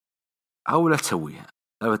أو لا تسويها.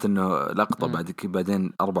 عرفت إنه لقطة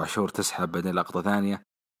بعدين 4 شهور تسحب بعدين لقطة ثانية،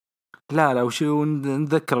 لا وشو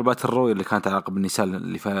نذكر الباتل رويال اللي كانت على لقب النساء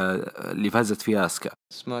اللي فازت فيها اسكا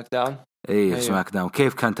سماك داون. أيوه سماك داون،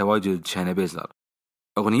 كيف كان تواجد شاينا بيزلر؟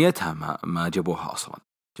 أغنيتها ما جابوها أصلا،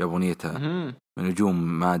 جابوا أغنيتها من نجوم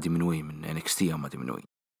ما أدري من وين، من NXT ما أدري من وين.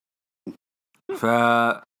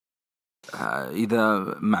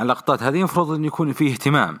 إذا مع اللقطات هذه المفروض أن يكون فيه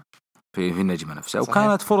اهتمام في النجمة نفسها،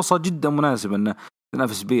 وكانت فرصة جدا مناسبة أن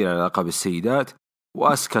تنافس بيل على لقب السيدات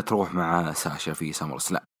وأسكا تروح مع ساشا في سمر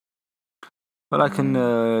سلام، ولكن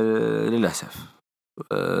للأسف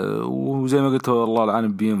وزي ما قلت والله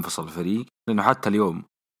العالم بينفصل الفريق، لأنه حتى اليوم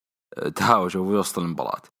تهاوشوا في وسط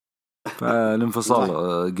المباراة، فالانفصال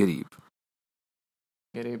قريب.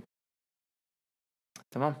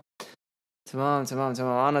 تمام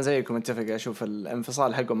أنا زيكم متفق، أشوف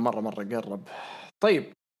الانفصال حقهم مرة قرب.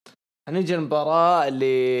 طيب هنيجي المباراة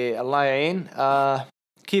اللي الله يعين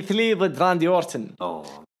كيث لي ضد راندي أورتن.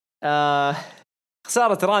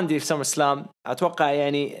 خسارة راندي في سمر سلام أتوقع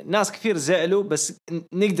يعني ناس كثير زعلوا، بس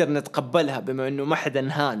نقدر نتقبلها بما أنه ما حدا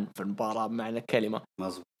انهان في المباراة بمعنى الكلمة.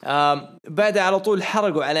 بعد على طول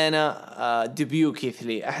حرقوا علينا ديبيو كيث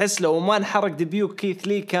لي. أحس لو ما انحرق ديبيو كيث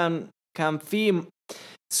لي كان في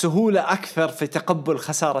سهولة أكثر في تقبل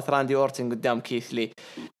خسارة راندي أورتن قدام كيث لي.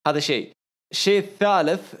 هذا شيء. الشيء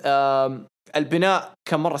الثالث البناء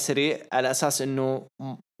كان مرة سريع على أساس أنه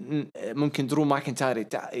ممكن درو ماكنتاير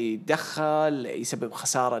يدخل يسبب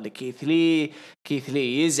خسارة لكيث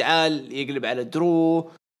لي يزعل يقلب على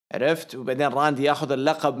درو، عرفت، وبعدين راندي ياخذ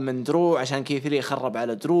اللقب من درو عشان كيث لي يخرب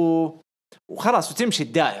على درو وخلاص وتمشي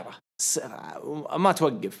الدائرة ما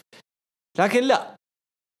توقف. لكن لا،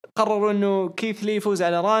 قرروا انه كيث لي يفوز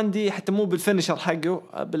على راندي حتى مو بالفينشر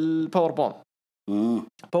حقه، بالباور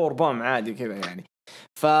بوم عادي كذا يعني.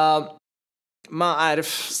 ما أعرف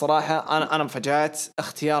صراحة، أنا مفاجأت،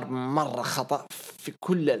 اختيار مرة خطأ في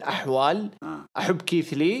كل الأحوال. أحب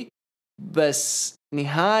كيث لي بس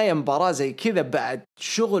نهاية مباراة زي كذا بعد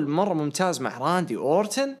شغل مرة ممتاز مع راندي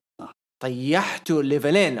أورتن طيحته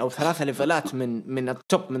ليفلين أو 3 ليفلات من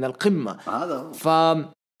التوب من القمة.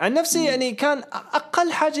 فعن نفسي يعني كان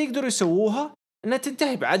أقل حاجة يقدروا يسووها أنها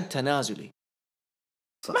تنتهي بعد تنازلي.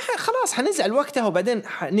 ما خلاص حنزعل وقتها وبعدين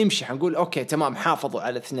نمشي حنقول أوكي تمام حافظوا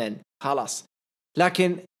على 2 خلاص،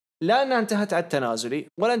 لكن لا أنها انتهت على التنازلي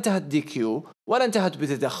ولا انتهت دي كيو ولا انتهت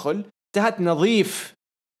بتدخل، انتهت نظيف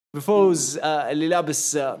بفوز اللي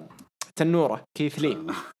لابس تنورة كيث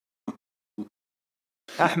لي.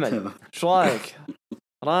 أحمد شو رأيك؟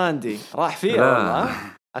 راندي راح فيها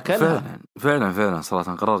والله أكلها فعلا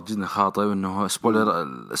صراحة قرار جدا خاطئ. إنه الأسبوع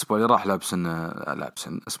اللي راح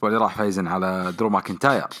الأسبوع اللي راح فايزن على درو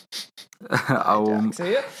ماكنتاير أو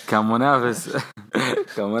كان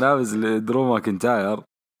منافس لدرو ماكنتاير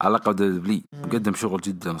على لقب دبليو. قدم شغل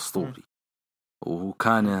جدا أسطوري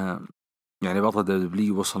وكان يعني بطل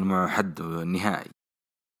دبليو وصل معه حد النهائي.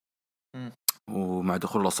 ومع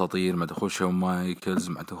دخول الأساطير، مع دخول شون مايكلز،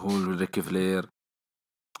 مع دخول ريكي فلير،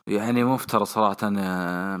 يعني مفترض صراحة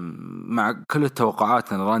مع كل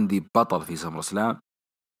التوقعات أن راندي بطل في سمر سلام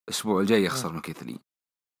الأسبوع الجاي يخسر من كيث لي.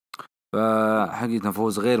 فحقيقة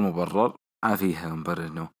فوز غير مبرر. فيها مبرر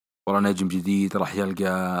إنه والله نجم جديد راح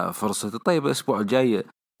يلقى فرصة. طيب الأسبوع الجاي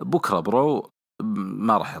بكرة برو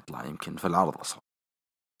ما راح يطلع يمكن في العرض أصلا.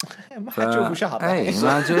 ما حتشوفه شهر.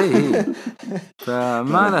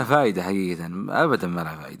 فما له فائدة حقيقة، أبدا ما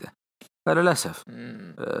له فائدة. فللأسف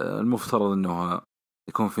المفترض إنه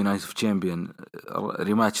يكون في نايت اوف تشامبيون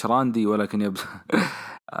ريماتش راندي، ولكن يبدأ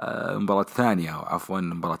مباراة ثانية أو عفوا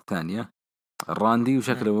مباراة ثانية الراندي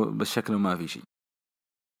وشكله بالشكل ما في شيء.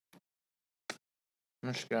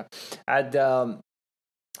 مشكلة عاد.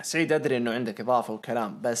 سعيد أدري إنه عندك إضافة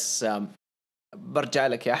وكلام، بس برجع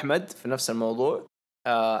لك يا أحمد في نفس الموضوع.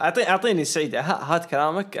 أعطيني سعيد هات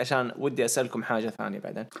كلامك عشان ودي أسألكم حاجة ثانية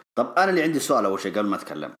بعدين. طب أنا اللي عندي سؤال أول شيء قبل ما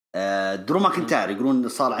أتكلم. درو ماكنتاير يقولون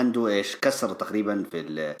صار عنده إيش كسر تقريبا في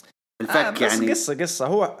الفك. بس يعني قصة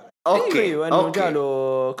هو أوكي. إنه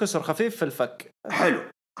جاله كسر خفيف في الفك. حلو.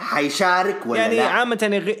 حيشارك ولا يعني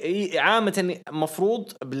لا؟ عامة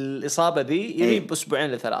مفروض بالإصابة ذي يغيب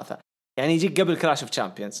أسبوعين ل3، يعني يجيك قبل كراش اوف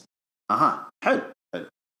تشامبيونز. حلو.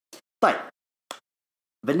 طيب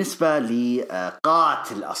بالنسبة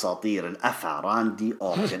لقاتل الأساطير الأفعى راندي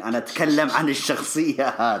أورتن، أنا أتكلم عن الشخصية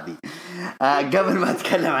هذه قبل ما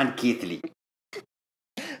أتكلم عن كيث لي.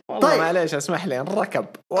 والله طيب. معليش اسمح لي الركب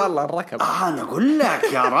أنا أقول لك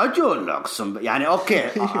يا رجل أقسم يعني أوكي.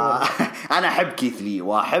 أنا أحب كيث لي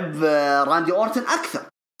وأحب راندي أورتن أكثر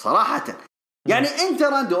صراحة. يعني أنت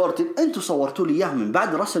راندي أورتن أنتوا صورتوا لي إياه من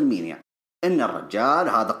بعد راسل مينيا إن الرجال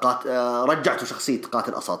هذا رجعته شخصية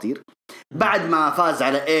قاتل أساطير بعد ما فاز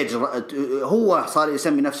على إيج. هو صار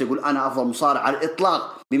يسمي نفسه يقول أنا أفضل مصارع على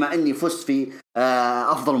الإطلاق بما إني فزت في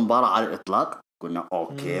أفضل مباراة على الإطلاق. قلنا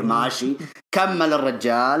أوكي ماشي. كمل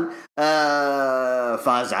الرجال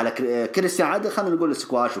فاز على كريستيان عادي، خلينا نقول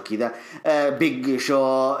سكواش وكذا بيج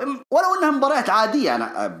شو، ولو إنها مباريات عادية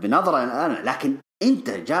أنا بنظرة أنا. لكن أنت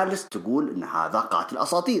جالس تقول إن هذا قاتل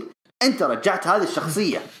أساطير، أنت رجعت هذه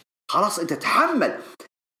الشخصية خلاص أنت تحمل.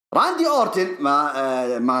 راندي أورتن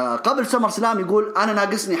ما قبل سمر سلام يقول أنا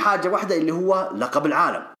ناقصني حاجة واحدة اللي هو لقب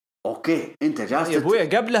العالم. أوكي أنت جالس يا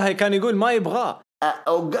أبويا قبلها كان يقول ما يبغاه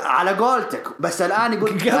على قولتك، بس الآن يقول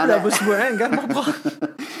قبلها بأسبوعين قال ما أبغاه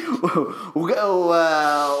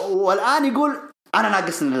والآن يقول أنا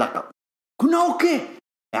ناقصني اللقب. كنا أوكي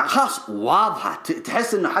يعني خلاص واضحة،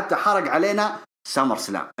 تحس إنه حتى حرق علينا سمر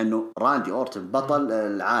سلام إنه راندي أورتن بطل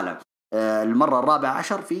العالم المرة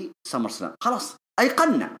 14 في سمر سلام. خلاص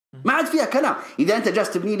أيقنا ما عاد فيها كلام. إذا أنت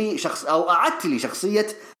جالس تبني لي شخص أو أعدت لي شخصية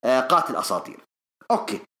قاتل أساطير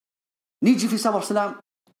أوكي، نيجي في سمر سلام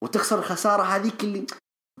وتخسر الخسارة هذيك اللي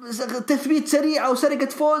تثبيت سريع أو سرقة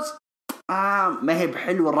فوز ما هي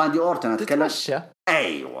بحلو. الراندي أورتن أتكلم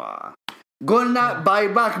أيوة قلنا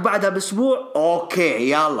بايباك بعدها بأسبوع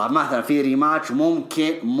أوكي يلا مثلا في ريماتش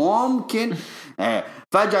ممكن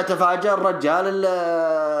فجأة تفاجأ الرجال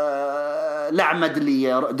الأعمد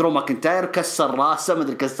اللي درو ماكنتاير كسر راسه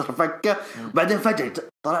مدري كسر فكه، بعدين فجأة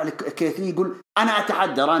طلع لك كيث يقول أنا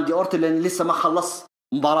أتحدى راندي أورتن لأن لسه ما خلص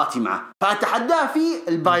مباراتي معه فأتحداه في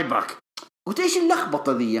البايباك. وتيش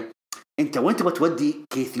اللخبطة ذي أنت وأنت بتودي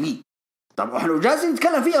كيث لي؟ طب احنا جالسين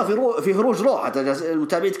نتكلم فيها في هروج روح، حتى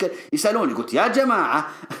المتابعين يسألوني قلت يا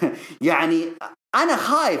جماعة يعني أنا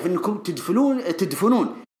خايف إنكم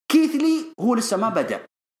تدفنون كيث لي هو لسه ما بدأ.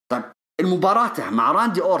 طب المباراة مع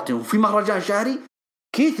راندي أورتن وفي مهرجان شهري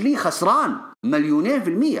كيث لي خسران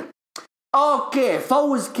 200%. أوكي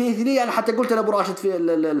فوز كيث لي، أنا حتى قلت لأبو راشد في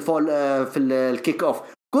الفول في الكيك أوف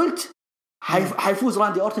قلت حيفوز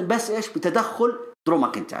راندي أورتن بس إيش بتدخل درو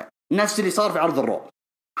ماكنتاير نفس اللي صار في عرض الرو.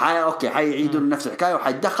 اوكي حيعيدوا نفس الحكايه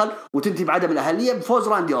وحيتدخل وتنتهي بعدم الاهليه بفوز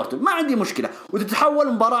راندي اورتن، ما عندي مشكله،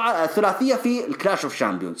 وتتحول مباراه ثلاثيه في الكلاش اوف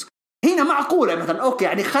شامبيونز. هنا معقوله مثلا اوكي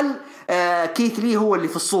يعني خل كيث لي هو اللي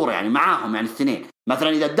في الصوره يعني معاهم يعني الاثنين، مثلا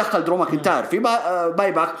اذا تدخل درو ماكنتاير في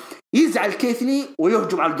بايباك يزعل كيث لي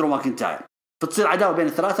ويهجم على درو ماكنتاير فتصير عداوه بين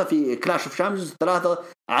الثلاثه في كلاش اوف شامبيونز، الثلاثه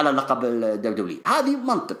على لقب الدبليو. هذه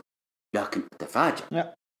منطق. لكن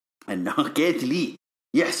تفاجأ انه كيث لي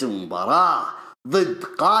يحسم مباراة ضد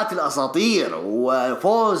قاتل أساطير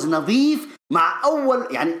وفوز نظيف مع أول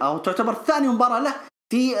يعني أو تعتبر ثاني مباراة له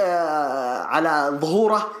في على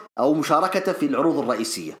ظهوره أو مشاركته في العروض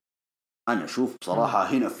الرئيسية. أنا أشوف بصراحة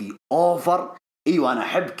هنا في أوفر. أيوة أنا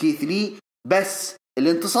أحب كيث لي، بس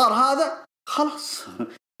الانتصار هذا خلاص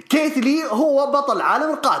كيث لي هو بطل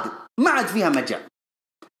العالم القادم، ما عاد فيها مجال.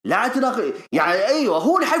 لا تناقض يعني. أيوة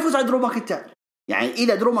هو اللي حيفوز على درو ماكنتاير. يعني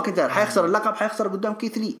إذا درو ماكنتاير حيخسر اللقب حيخسر قدام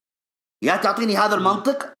كيث لي. يا تعطيني هذا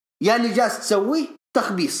المنطق يا اللي جالس تسويه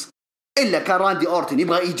تخبيص. إلا كان راندي أورتن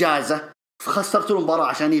يبغى إجازة فخسرت له المباراة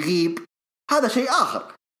عشان يغيب، هذا شيء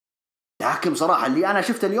آخر. لكن بصراحة اللي أنا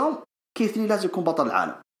شفته اليوم كيث لي لازم يكون بطل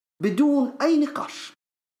العالم بدون أي نقاش.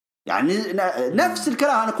 يعني نفس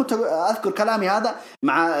الكلام أنا كنت أذكر كلامي هذا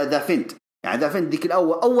مع ذا فيند. يعني ذا فيند ذيك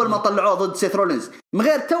أول ما طلعوه ضد سيث رولينز من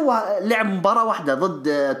غير توه لعب مباراة واحدة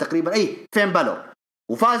ضد تقريبا فين بالور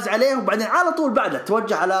وفاز عليه، وبعدين على طول بعدها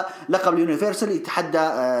توجه على لقب اليونيفرسال يتحدى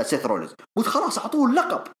سيث رولينز. قلت خلاص أعطوه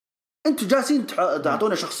اللقب، أنتوا جالسين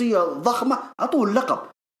تعطونا شخصية ضخمة أعطوه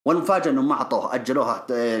اللقب. والمفاجأة أنهم ما عطوها، أجلوها.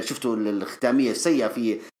 شفتوا الختامية السيئة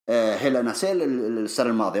في هيلانا سيل السنة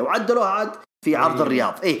الماضية وعدلوها عاد في عرض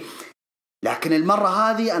الرياض. لكن المرة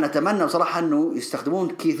هذه أنا أتمنى بصراحة أنه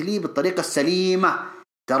يستخدمون كيث لي بالطريقة السليمة.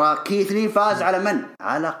 ترى كيث لي فاز على من؟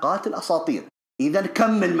 على قاتل أساطير. إذا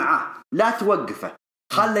كمل معاه لا توقفه،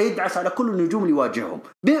 خله يدعس على كل النجوم اللي يواجههم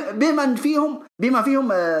بما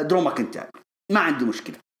فيهم درو ماكنتاير. ما عندي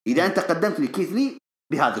مشكلة إذا أنت قدمت لي كيث لي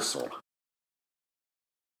بهذه الصورة.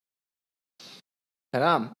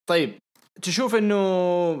 تمام. طيب تشوف انه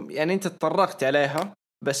يعني انت تطرقت عليها،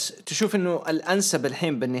 بس تشوف انه الانسب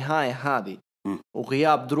الحين بالنهاية هذه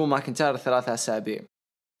وغياب درو ماكنتاير 3 أسابيع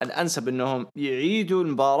الانسب انهم يعيدوا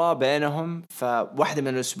المباراة بينهم فواحدة من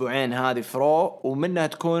الاسبوعين هذه فرو، ومنها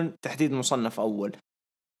تكون تحديد مصنف اول،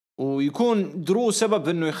 ويكون درو سبب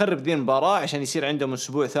انه يخرب ذي المباراة عشان يصير عندهم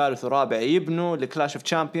اسبوع ثالث ورابع يبنوا لكلاش اوف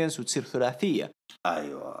تشامبيونز وتصير ثلاثية.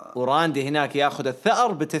 ايوه وراندي هناك ياخذ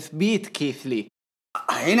الثأر بتثبيت كيث لي.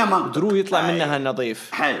 هنا ما درو يطلع منها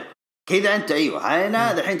النظيف. حلو كذا انت. ايوه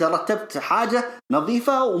هنا الحين ترتبت حاجه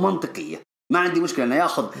نظيفه ومنطقيه. ما عندي مشكله انه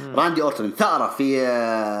ياخذ راندي اورتن ثأره في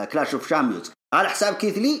كلاش اوف شامبيونز على حساب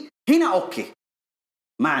كيث لي. هنا اوكي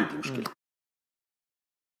ما عندي مشكله.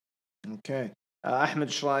 اوكي احمد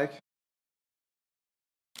ايش رايك؟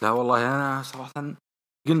 لا والله انا صراحه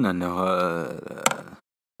قلنا انه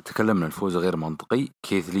تكلمنا الفوز غير منطقي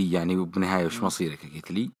كيث لي يعني. وبالنهايه وش مصيرك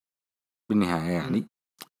كيث لي بالنهايه يعني؟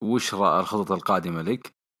 وش الخطط القادمه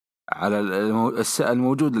لك على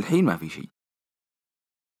الموجود الحين؟ ما في شيء.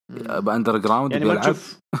 باندر جراوند يعني بيلعب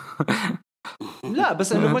لا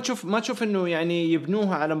بس انه ما تشوف انه يعني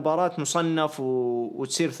يبنوها على مباراة مصنف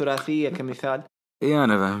وتصير ثلاثية كمثال. ايه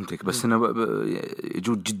انا فهمتك، بس انه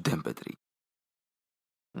يجود جدا بدري.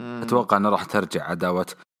 اتوقع انه راح ترجع عداوة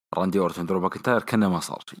راندي اورتن درو ماكنتاير كأنه ما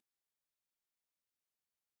صار شيء.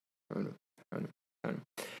 حلو.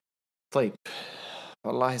 طيب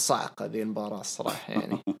والله صعقة ذي المباراة الصراحة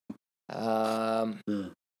يعني.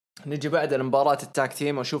 نجي بعد المباراة التاك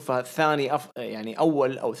تيم واشوفها يعني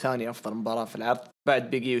اول او ثاني افضل مباراة في العرض بعد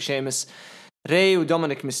بيجي وشيمس. ري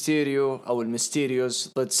ودومينيك ميستيريو او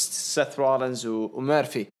الميستيريوز ضد سيث رولينز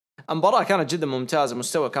وميرفي. المباراة كانت جدا ممتازة،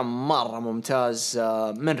 مستوى كان مرة ممتاز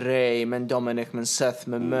من ري من دومينيك من سيث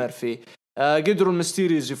من ميرفي. قدروا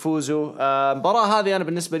الميستيريوز يفوزوا. المباراة هذه انا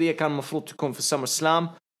بالنسبة لي كان مفروض تكون في السمر سلام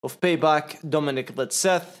وفي بايباك دومينيك ضد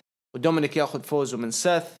سيث، ودومينيك ياخذ فوزه من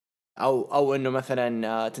سيث، او انه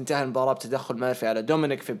مثلا تنتهي المباراة بتدخل ميرفي على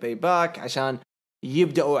دومينيك في بايباك عشان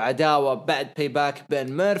يبدأوا عداوة بعد بايباك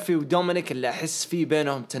بين ميرفي ودومينيك اللي أحس فيه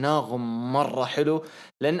بينهم تناغم مرة حلو.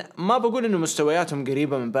 لأن ما بقول إنه مستوياتهم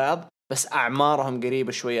قريبة من بعض بس أعمارهم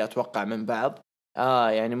قريبة شوية أتوقع من بعض.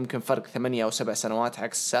 يعني ممكن فرق 8 أو 7 سنوات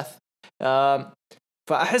عكس سيث.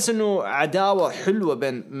 فأحس إنه عداوة حلوة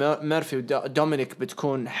بين ميرفي ودومينيك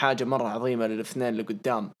بتكون حاجة مرة عظيمة للاثنين اللي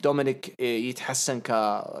قدام. دومينيك يتحسن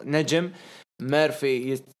كنجم،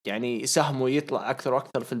 ميرفي يعني يساهم ويطلع أكثر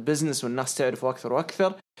وأكثر في البزنس والناس تعرفه أكثر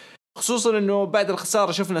وأكثر، خصوصا إنه بعد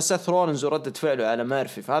الخسارة شفنا سيث رولينز وردة فعله على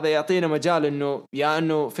ميرفي. فهذا يعطينا مجال إنه يا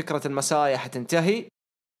إنه فكرة المسايا حتنتهي،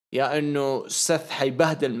 يا إنه سيث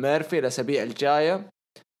حيبهدل ميرفي الأسابيع الجاية،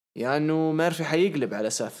 يا إنه ميرفي حيقلب على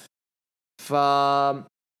سيث.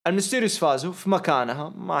 فالميستيريوس فازوا في مكانها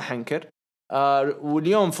ما حنكر.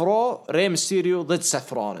 واليوم فرو ري ميستيريو ضد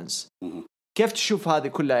سيث رولينز. كيف تشوف هذه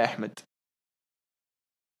كلها يا أحمد؟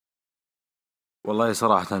 والله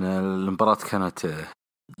صراحة المباراة كانت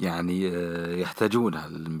يعني يحتاجونها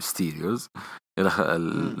الميستيريوز إلى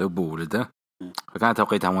الأبو ولده، فكانت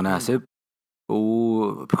توقيتها مناسب.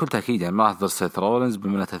 وبكل تأكيد يعني ما راح تضر سيث رولينز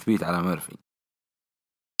بما تثبيت على ميرفي.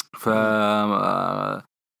 ف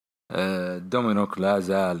دومينيك لا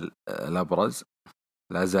زال الأبرز،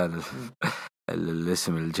 لا زال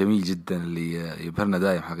الاسم الجميل جدا اللي يبهرنا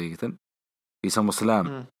دائم حقيقة في سمر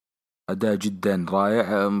سلام. أداء جدا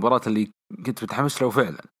رائع، مباراة اللي كنت متحمس له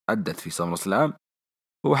فعلا عدت في سمر سلام،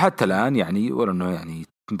 وحتى الآن يعني ولا أنه يعني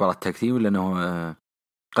مباراة تكتيم، ولا أنه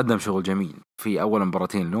قدم شغل جميل في أول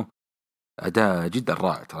مباراتين له. أداء جدا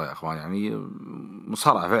رائع ترى يا أخوان، يعني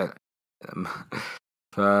مصارعة فعلا.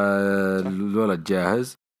 فالولد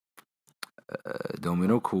جاهز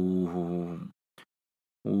دومينيك،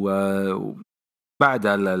 وبعد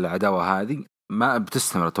العداوة هذه ما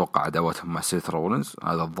بتستمر أتوقع عداوتهم مع سيث رولينز،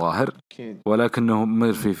 هذا الظاهر، ولكنه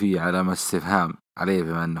ميرفي فيه علامة استفهام عليه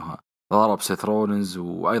بما أنه ضرب سيث رولينز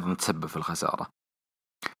وأيضا تسبب في الخسارة.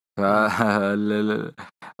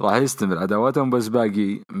 راح يستمر عداوتهم، بس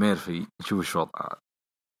باقي ميرفي نشوف ايش وضعه.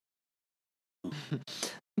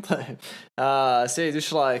 طيب سيد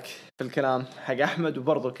ايش رايك في الكلام حق احمد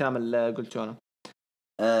وبرضه الكلام اللي قلتونه؟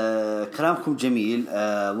 كلامكم جميل،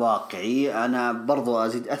 واقعي. انا برضو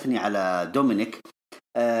ازيد اثني على دومينيك،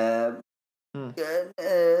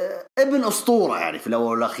 ابن اسطوره يعني في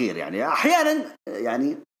الاول والاخير. يعني احيانا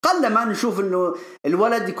يعني قل ما نشوف انه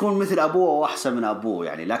الولد يكون مثل ابوه او احسن من ابوه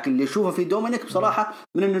يعني، لكن اللي اشوفه في دومينيك بصراحه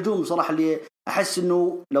من النجوم بصراحه، اللي احس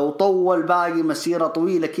انه لو طول باقي مسيره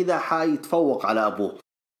طويله كذا حيتفوق على ابوه.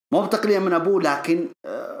 مو بتقليلا من ابوه، لكن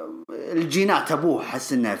الجينات ابوه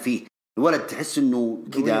حس انها فيه. الولد تحس انه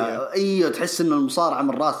كذا، ايوه، تحس انه المصارعه من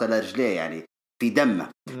راسه لرجليه يعني في دمه.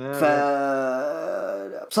 ف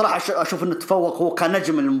بصراحه اشوف انه تفوق، هو كان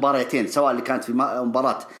نجم المباراتين، سواء اللي كانت في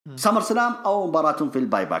مباراه سمر سلام او مباراتهم في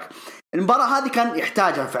البايباك. المباراه هذه كان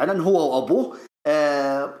يحتاجها فعلا هو وابوه،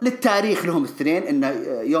 للتاريخ لهم الاثنين، انه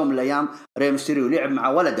يوم من الايام ري ميستيريو لعب مع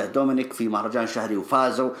ولده دومينيك في مهرجان شهري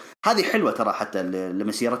وفازوا. هذه حلوه ترى حتى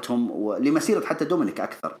لمسيرتهم ولمسيره حتى دومينيك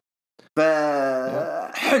اكثر.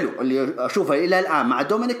 فحلو اللي اشوفه الى الان مع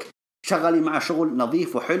دومينيك، شغالين مع شغل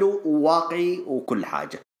نظيف وحلو وواقعي وكل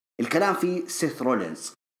حاجه. الكلام في سيث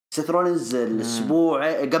رولينز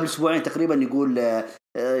الاسبوع قبل اسبوعين تقريبا يقول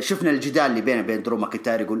شفنا الجدال اللي بينه وبين درو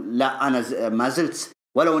ماكنتاير، يقول لا انا ما زلت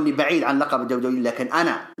ولو اني بعيد عن لقب الدبليو، لكن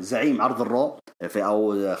انا زعيم عرض الرو في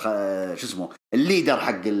او شو اسمه الليدر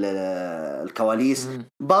حق الكواليس.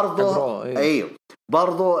 برضو ايوه،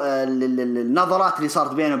 برضو النظرات اللي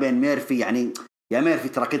صارت بينه وبين ميرفي، يعني يا ميرفي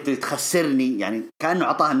ترى كنت تخسرني، يعني كأنه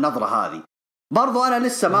عطاه النظرة هذه. برضو أنا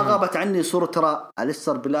لسه ما غابت عني صورة ترى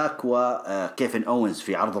أليستر بلاك وكيفن أوينز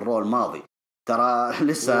في عرض الرو الماضي، ترى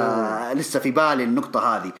لسه في بالي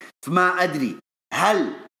النقطة هذه. فما أدري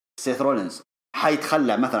هل سيث رولينز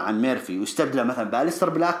حيتخلى مثلا عن ميرفي ويستبدله مثلا بأليستر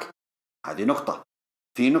بلاك، هذه نقطة.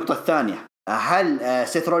 في النقطة الثانية، هل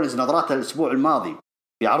سيث رولينز نظرات الأسبوع الماضي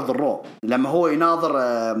في عرض الرو لما هو يناظر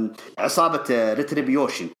عصابة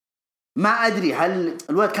ريتريبيوشن، ما أدري هل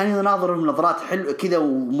الولد كان يناظرهم نظرات حلوة كذا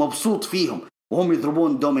ومبسوط فيهم وهم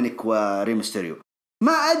يضربون دومينيك وري ميستيريو؟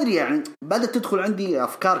 ما أدري، يعني بدأت تدخل عندي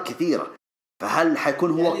أفكار كثيرة. فهل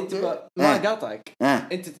حيكون هو يعني ما قاطعك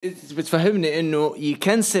انت بتفهمني انه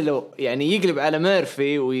يكنسلوا، يعني يقلب على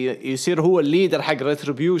ميرفي ويصير هو الليدر حق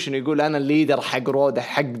ريتريبيوشن، يقول انا الليدر حق رود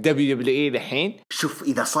حق دبليو الحين؟ شوف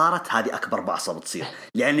اذا صارت هذه اكبر بعصه بتصير،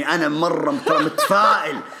 يعني انا مره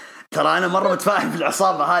متفائل، ترى انا مره متفائل في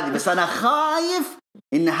العصابه هذه، بس انا خايف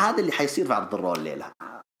ان هذا اللي حيصير في عرض الرول الليله.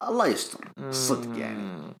 الله يستر الصدق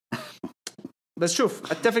يعني. بس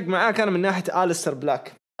شوف اتفق معاك انا من ناحيه أليستر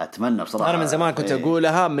بلاك، اتمنى بصراحه. انا من زمان كنت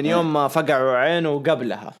اقولها من يوم ما فقعوا عينه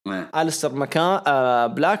وقبلها. أليستر مكان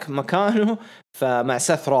بلاك مكانه فمع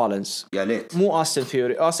سيث رولينز، يا ليت مو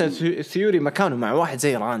أوستن ثيوري مكانه مع واحد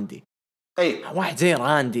زي راندي. واحد زي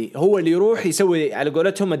راندي هو اللي يروح يسوي على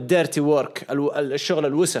قولتهم الديرتي وورك، الشغل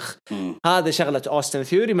الوسخ. هذا شغلة أوستن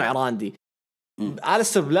ثيوري مع راندي.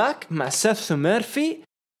 أليستر بلاك مع سيث ميرفي،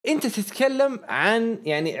 انت تتكلم عن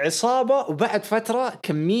يعني عصابة، وبعد فترة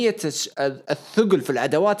كمية الثقل في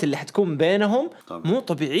العداوات اللي حتكون بينهم مو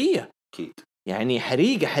طبيعية. يعني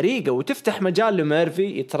حريقة وتفتح مجال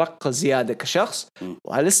لميرفي يترقى زيادة كشخص،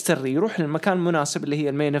 وأليستر يروح للمكان المناسب اللي هي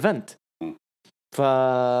المين ايفنت.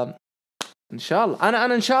 إن شاء الله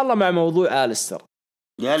أنا إن شاء الله مع موضوع أليستر.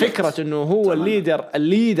 فكرة إنه هو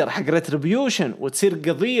الليدر حق ريتريبيوشن، وتصير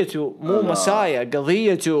قضيته مو مسايا،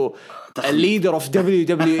 قضيته الليدر اوف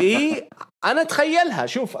WWE. أنا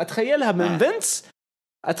أتخيلها من فينس،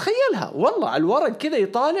 أتخيلها والله على الورق كذا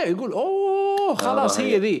يطالع يقول أوه خلاص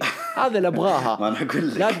هي ذي، هذا اللي أبغاها.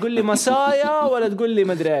 لا تقول لي مسايا ولا تقول لي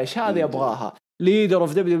مدري إيش، هذه أبغاها ليدر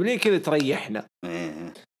اوف WWE كذا تريحنا.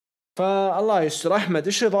 فالله يستر. أحمد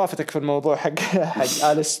إيش إضافتك في الموضوع حق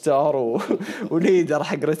أليستر وليدر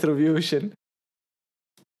حق ريتريبيوشن؟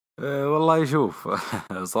 والله شوف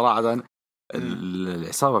صراحة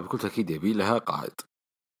العصابة بكل تأكيد يبي لها قائد.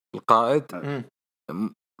 القائد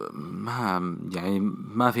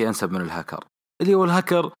ما في أنسب من الهاكر، اللي هو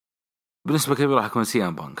الهاكر بنسبة كبيرة راح يكون سي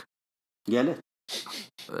ام بانك. يا ليت.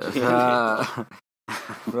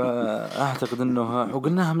 فأعتقد أنه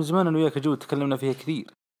وقلناها من زمان أنه وياك جود تكلمنا فيها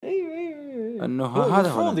كثير. ايوه أنه هو هذا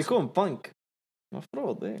مفروض يكون بانك،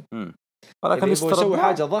 مفروض ولكن يسوي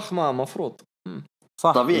حاجة ضخمة مفروض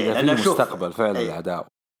صح طبيعي لأنه مستقبل فعل الأعداء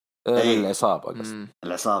العصابة قصد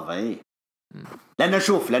العصابة لأنه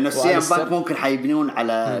السي ام بانك ممكن حيبنون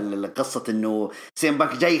على قصة إنه سي ام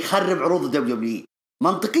بانك جاي يخرب عروض دبليو.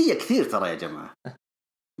 منطقية كثير ترى يا جماعة.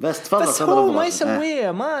 بس تفضل بس هو ما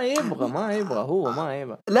يسويه، ما يبغى هو ما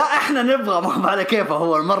يبغى. لا احنا نبغى، ما على كيفه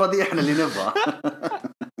هو المرة دي احنا اللي نبغى.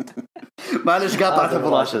 معلش قاطعت ابو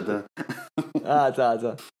راشد.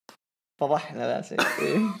 تا فضحنا لا شيء.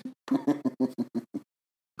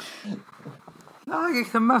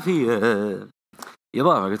 لا ما في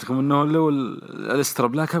إضافة. قلت لكم إنه لو الأسترا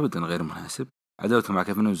بلاك أبدا غير مناسب. عداوته مع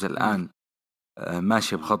كيفن أوز الآن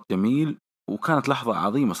ماشي بخط جميل، وكانت لحظة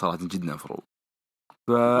عظيمة صراحة جدا فرو.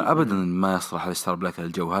 فأبدا ما يصلح الأسترا بلاك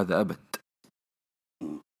الجو هذا أبد.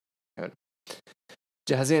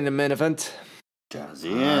 جاهزين للمين إيفنت؟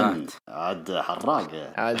 جاهزين. عاد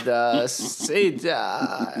حراق عاد سعيد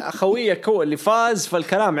أخويك هو اللي فاز،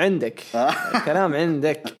 فالكلام عندك. الكلام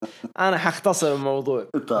عندك. أنا حختصر الموضوع.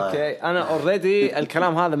 أوكي أنا already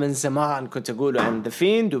الكلام هذا من زمان كنت أقوله عن The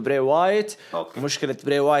Fiend وبري وايت. مشكلة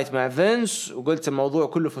بري وايت مع فينس، وقلت الموضوع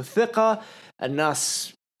كله في الثقة.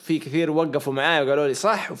 الناس في كثير وقفوا معاي وقالوا لي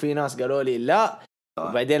صح، وفي ناس قالوا لي لا.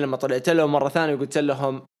 وبعدين لما طلعت لهم مرة ثانية وقلت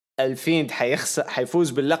لهم الفيند حيفوز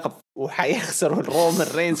باللقب وحيخسر رومان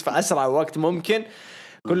رينز في أسرع وقت ممكن،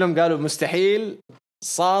 كلهم قالوا مستحيل.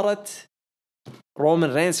 صارت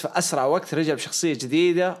رومان رينز في أسرع وقت رجع بشخصية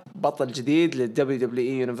جديدة، بطل جديد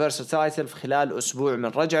للWWE Universal Title في خلال أسبوع من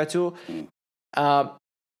رجعته.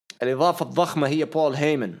 الإضافة الضخمة هي بول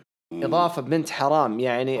هيمن، إضافة بنت حرام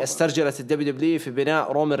يعني. استرجلت الWWE في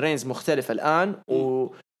بناء رومان رينز مختلف الآن،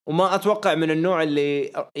 وما أتوقع من النوع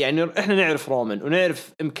اللي يعني إحنا نعرف رومان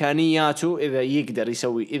ونعرف إمكانياته إذا يقدر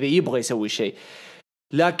يسوي، إذا يبغى يسوي شيء.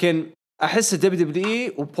 لكن أحس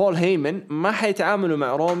WWE وبول هيمن ما حيتعاملوا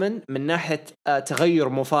مع رومان من ناحية تغير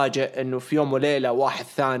مفاجئ إنه في يوم وليلة واحد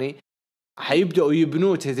ثاني. حيبدأوا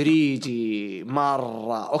يبنوه تدريجي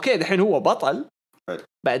مرة. أوكي دحين هو بطل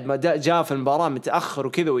بعد ما جاء في المباراة متأخر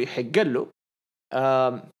وكذا ويحق له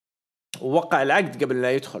ووقع العقد قبل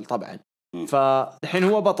لا يدخل طبعا. فالحين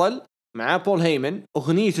هو بطل مع بول هيمن،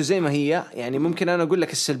 أغنيته زي ما هي يعني. ممكن أنا أقول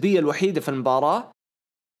لك السلبية الوحيدة في المباراة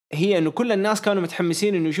هي إنه كل الناس كانوا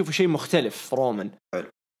متحمسين إنه يشوفوا شيء مختلف في رومان.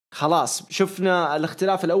 خلاص شفنا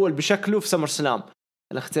الاختلاف الأول بشكله في سمر سلام،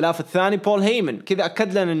 الاختلاف الثاني بول هيمن كذا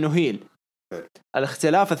أكد لنا إنه هيل،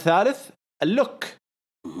 الاختلاف الثالث اللوك.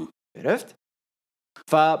 عرفت؟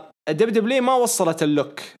 فالدبليو ما وصلت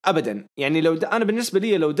اللوك أبدا يعني. لو أنا بالنسبة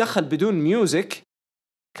لي لو دخل بدون ميوزك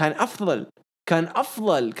كان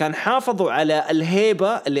أفضل، كان حافظوا على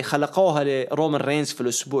الهيبة اللي خلقوها لرومان رينز في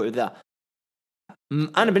الأسبوع ذا.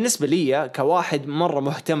 أنا بالنسبة لي كواحد مرة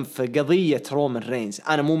مهتم في قضية رومان رينز،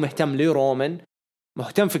 أنا مو مهتم لرومان،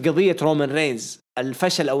 مهتم في قضية رومان رينز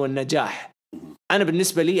الفشل أو النجاح. أنا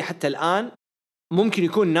بالنسبة لي حتى الآن ممكن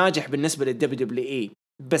يكون ناجح بالنسبة للWWE،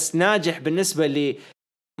 بس ناجح بالنسبة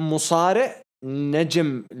لمصارع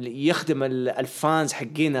نجم يخدم الفانز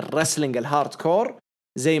حقين الرسلينج الهارد كور،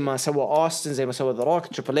 زي ما سوى أوستن، زي ما سوى ذا روك،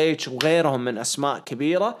 تريبل إتش وغيرهم من أسماء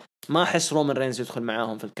كبيرة. ما أحس رومان رينز يدخل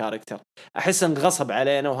معاهم في الكاركتر، أحس أن غصب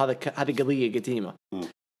علينا، هذه قضية قديمة.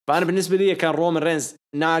 فأنا بالنسبة لي كان رومان رينز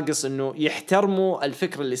ناقص إنه يحترموا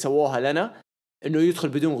الفكرة اللي سووها لنا، إنه يدخل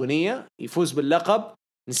بدون غنية يفوز باللقب،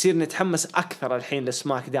 نصير نتحمس أكثر الحين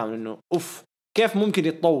لسماك داون إنه أوف كيف ممكن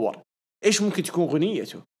يتطور، إيش ممكن تكون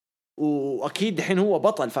غنيته. وأكيد الحين هو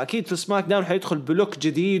بطل، فأكيد في سماك داون حيدخل بلوك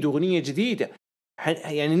جديد وغنية جديدة،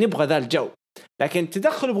 يعني نبغى ذا الجو. لكن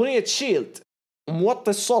تدخل بغنية شيلد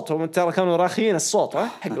وموطي الصوت، هم ترى كانوا راخيين الصوت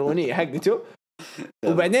حق الغنية حقته،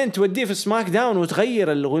 وبعدين توديه في سماك داون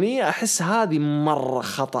وتغير الغنية. أحس هذه مرة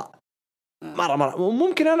خطأ، مرة.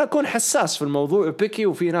 ممكن أنا أكون حساس في الموضوع بيكي،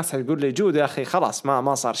 وفي ناس هتقول لي جود يا أخي خلاص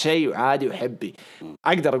ما صار شيء وعادي وحبي،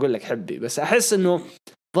 أقدر أقول لك حبي، بس أحس إنه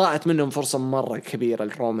ضاعت منهم فرصة مرة كبيرة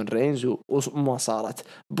لرومان رينز وما صارت.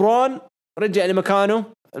 برون رجع لمكانه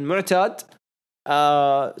المعتاد،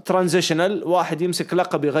 ترانزيشنال، واحد يمسك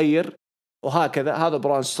لقب يغير وهكذا. هذا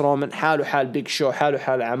برون سترومان حاله حال بيج شو، حاله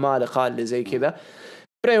حال عمالقة اللي زي كذا.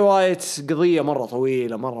 بري وايت قضية مرة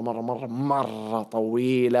طويلة، مرة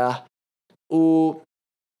طويلة.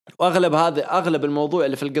 اغلب الموضوع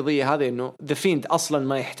اللي في القضيه هذه انه ذا فيند اصلا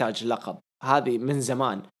ما يحتاج لقب، هذه من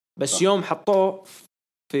زمان، بس يوم حطوه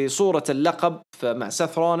في صوره اللقب مع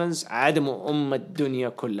سيث رولينز عدموا الدنيا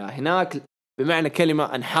كلها هناك، بمعنى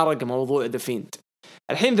كلمه انحرق موضوع ذا فيند.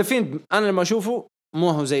 الحين ذا فيند انا لما اشوفه مو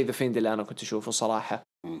هو زي ذا فيند اللي انا كنت اشوفه صراحه،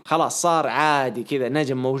 خلاص صار عادي كذا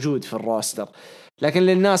نجم موجود في الروستر، لكن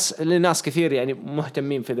للناس كثير يعني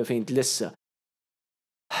مهتمين في ذا فيند لسه.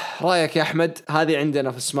 رايك يا احمد؟ هذه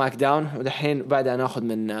عندنا في سماك داون، ودحين بعدها ناخذ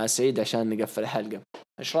من سعيد عشان نقفل الحلقه.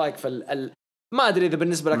 ايش رايك في ما ادري اذا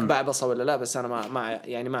بالنسبه لك بعبصه ولا لا، بس انا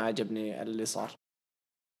ما عجبني اللي صار.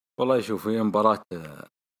 والله شوف، هي مباراة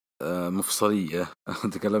مفصلية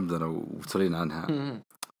تكلمت أنا وتولين عنها.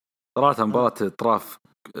 صراحة مباراة طراف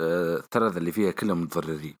الثلاثة اللي فيها كلهم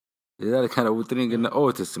متضررين، لذلك أنا وتولين قلنا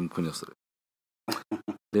أوتس ممكن يصرف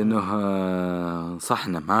لأنه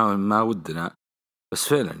صحنا ما ودنا، بس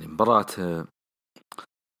فعلا مباراة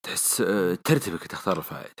تحس ترتبك تختار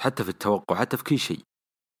الفائز، حتى في التوقع حتى في كل شيء.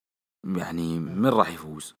 يعني من راح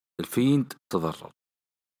يفوز؟ الفيند تضرر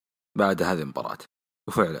بعد هذه المباراة،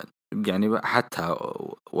 وفعلا يعني حتى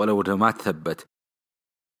ولو انه ما تثبت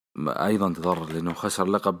ايضا تضرر، لانه خسر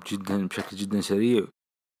لقب بشكل جدا سريع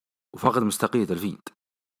وفقد مستقية الفيند.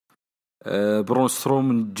 برون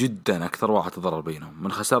سترومن جدا اكثر واحد تضرر بينهم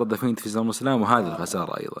من خسارة الفيند في سلام السلام، وهذه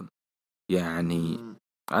الخسارة ايضا يعني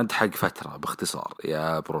انت حق فترة. باختصار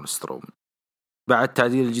يا برون سترومن، بعد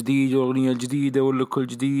تعديل الجديد والاغنية الجديدة واللوك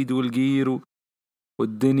الجديد والجير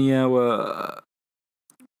والدنيا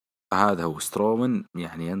هذا هو سترومن،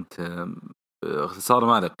 يعني أنت اختصار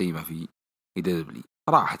ما له قيمة في دبليو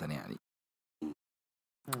صراحة يعني.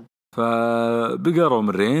 فبقى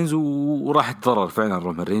رومان رينز وراح يتضرر فعلا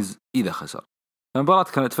رومان رينز إذا خسر. المباراة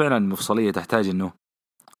كانت فعلا مفصلية، تحتاج إنه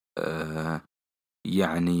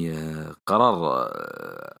يعني قرار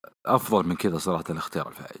أفضل من كذا صراحة الاختيار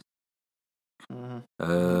الفائز.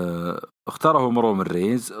 اختاره رومان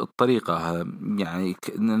رينز الطريقة يعني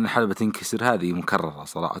إن حلبة تنكسر، هذه مكررة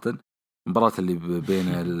صراحة. المباراة اللي بين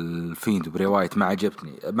الفيند وبري وايت ما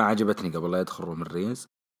عجبتني قبل لا يدخل رومان رينز.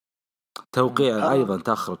 توقيع أيضا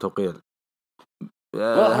تأخر توقيع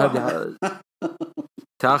هذه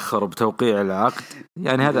تأخر بتوقيع العقد،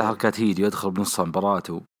 يعني هذا حركات هيدي يدخل بنص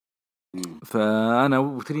مباراته. فأنا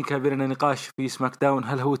وترين كابرنا نقاش في سماك داون،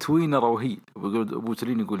 هل هو توينر أو هيل؟ أبو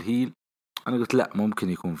ترين يقول هيل، أنا قلت لا، ممكن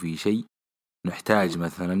يكون في شيء نحتاج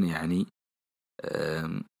مثلا يعني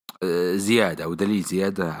زيادة أو دليل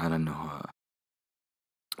زيادة على أنه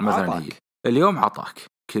مثلا هيل. اليوم عطاك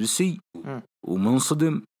كرسي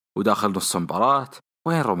ومنصدم وداخل نص مباراة،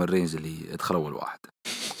 وين رومان رينز اللي ادخل أول واحد؟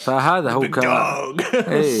 فهذا هو كان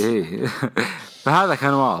إيه فهذا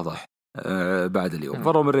كان واضح بعد اليوم.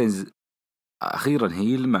 فرومان رينز أخيرا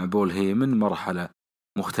هيل مع بول هيمن، مرحلة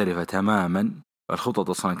مختلفة تماما. الخطط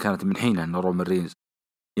أصلا كانت من حين أن رومان رينز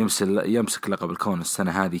يمسك لقب الكون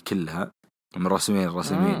السنة هذه كلها من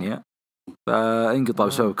راسلمانيا، فانقطع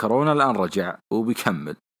بسبب كورونا، الآن رجع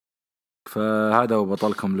وبيكمل. فهذا هو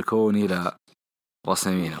بطلكم الكون إلى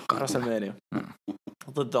راسلمانيا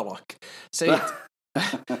ضد روك. سعيد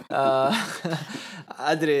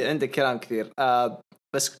أدري عندك كلام كثير،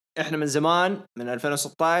 بس إحنا من زمان من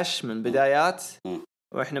 2016 من بدايات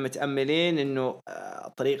وإحنا متأملين إنه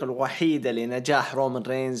الطريقة الوحيدة لنجاح رومان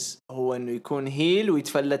رينز هو إنه يكون هيل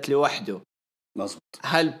ويتفلت لوحده. مظبوط.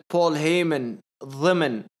 هل بول هيمن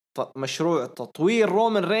ضمن مشروع تطوير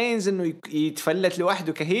رومان رينز إنه يتفلت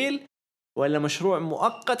لوحده كهيل، ولا مشروع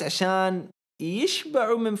مؤقت عشان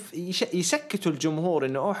يشبعوا من يسكتوا الجمهور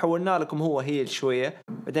إنه حولنا لكم هو هيل شوية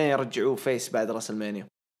بعدين يرجعوه فيس بعد راسلمانيا؟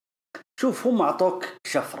 شوف، هم عطوك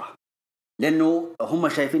شفرة لأنه هم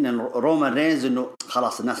شايفين إن رومان رينز إنه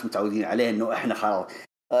خلاص الناس متعودين عليه، إنه إحنا خلاص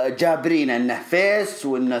جابرين إنه فيس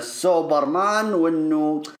وإنه سوبرمان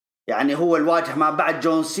وإنه يعني هو الواجه ما بعد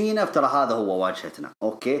جون سينا، ترى هذا هو واجهتنا.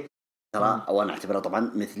 أوكي ترى وأنا أعتبرها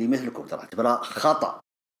طبعا مثلكم، ترى أعتبرها خطأ.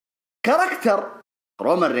 كاركتر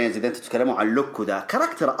رومان رينز إذا أنتوا تتكلموا عن لوك وذا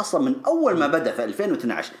كاركتر أصلا من أول ما بدأ في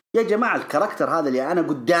 2012 يا جماعة. الكاركتر هذا اللي أنا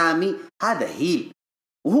قدامي هذا هيل،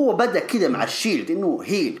 وهو بدأ كده مع الشيلد إنه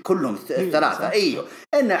هيل كلهم الثلاثة. أيوه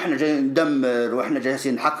إن إحنا جايين ندمر وإحنا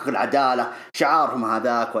جالسين نحقق العدالة، شعارهم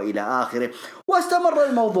هذاك وإلى آخره. واستمر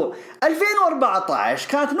الموضوع. 2014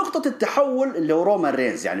 كانت نقطة التحول اللي هو رومان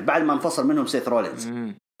رينز، يعني بعد ما انفصل منهم سيث رولينز.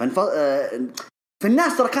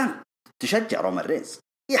 فالناس ترى كانت تشجع رومان رينز،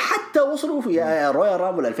 حتى وصلوا في رويال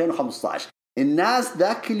رامبل 2015 الناس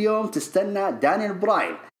ذاك اليوم تستنى دانيال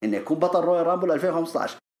براين إنه يكون بطل رويال رامبل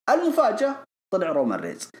 2015. المفاجأة طلع رومان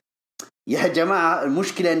رينز. يا جماعة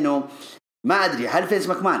المشكلة إنه ما أدري هل فينس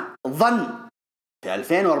ماكمان ظن في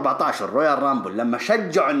 2014 الرويال رامبل لما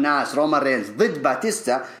شجعوا الناس رومان رينز ضد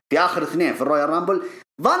باتيستا في آخر 2 في الرويال رامبل،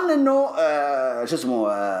 ظن إنه شو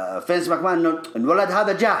اسمه فينس ماكمان إنه الولد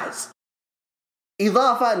هذا جاهز.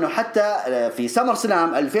 إضافة إنه حتى في سمر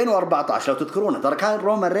سلام 2014 لو تذكرونه ترى كان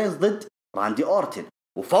رومان رينز ضد راندي أورتن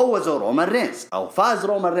وفوزوا رومان رينز أو فاز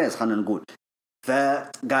رومان رينز خلينا نقول.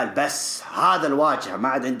 فقال بس هذا الواجهة ما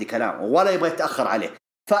عاد عندي كلام ولا يبغى يتأخر عليه،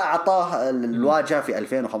 فأعطاه الواجهة في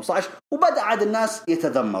 2015 وبدأ عاد الناس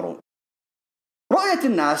يتذمرون. رؤية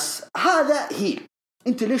الناس هذا هيل،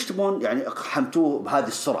 انت ليش تبون يعني حمتوه بهذه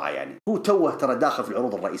السرعة؟ يعني هو توه ترى داخل في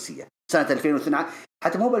العروض الرئيسية سنة 2012،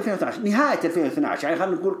 حتى مو ب 2012 نهاية 2012 يعني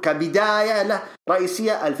خلينا نقول كبداية له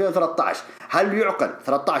رئيسية 2013. هل يعقل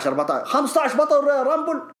 13 14 15 بطل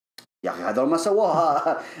رامبل؟ يا أخي هذول ما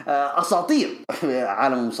سووها أساطير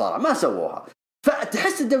عالم المصارعة ما سووها.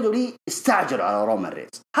 فتحس الدبليو استعجلوا على رومان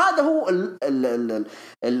رينز. هذا هو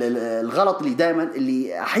الغلط اللي دائما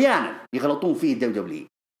اللي أحيانا يغلطون فيه الدبليو.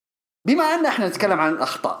 بما أن احنا نتكلم عن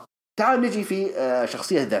الأخطاء، تعال نجي في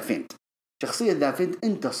شخصية ذا فيند. شخصية ذا فيند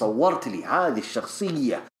أنت صورت لي هذه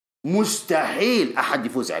الشخصية مستحيل أحد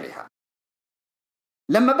يفوز عليها.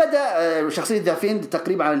 لما بدأ شخصية ذا فيند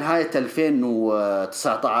تقريبا على نهاية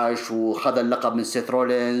 2019 وخذ اللقب من سيث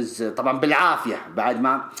رولينز طبعا بالعافية بعد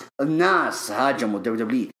ما الناس هاجموا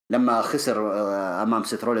دبليو لما خسر أمام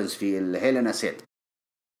سيث رولينز في الهيلنا سيت،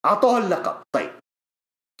 أعطوه اللقب. طيب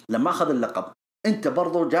لما أخذ اللقب أنت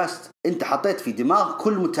برضو جاست أنت حطيت في دماغ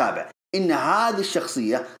كل متابع إن هذه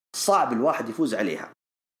الشخصية صعب الواحد يفوز عليها.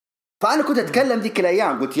 فأنا كنت أتكلم ذيك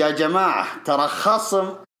الأيام قلت يا جماعة ترى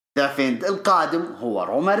خصم ذا فيند القادم هو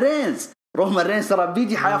رومان رينز. رومان رينز ترى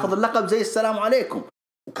بيجي حياخذ اللقب زي السلام عليكم.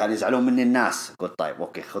 وكان يزعلون مني الناس. قلت طيب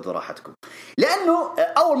أوكي خذوا راحتكم. لأنه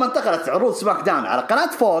أول ما انتقلت عروض سماك داون على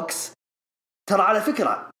قناة فوكس ترى على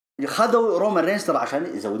فكرة خذوا رومان رينز ترى عشان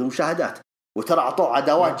يزودوا مشاهدات، وترى عطوه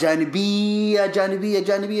عداوات جانبية جانبية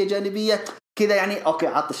جانبية جانبية كذا يعني. أوكي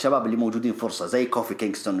عط الشباب اللي موجودين فرصة زي كوفي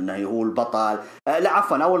كينغستون إنه هو البطل. لا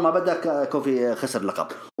عفوا أول ما بدأ كوفي خسر اللقب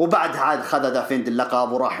وبعد هذا خذ ذا فيند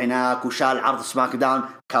اللقب وراح هناك وشال عرض سماك داون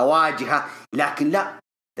كواجهة. لكن لا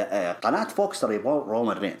قناة فوكس ترى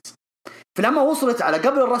رومان رينز. فلما وصلت على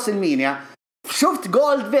قبل الراسل مينيا شفت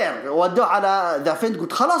جولدبيرغ ودوه على ذا فيند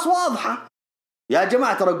قلت خلاص واضحة يا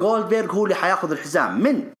جماعة ترى جولدبيرغ هو اللي حياخذ الحزام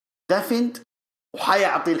من ذا فيند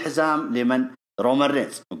وحيعطي الحزام لمن رومان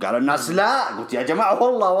رينز. وقال الناس لا. قلت يا جماعة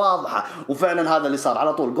والله واضحة. وفعلا هذا اللي صار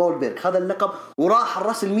على طول. جولدبيرغ خذ اللقب وراح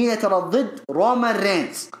الراسل مينيا ترى ضد رومان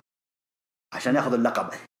رينز عشان ياخذ اللقب.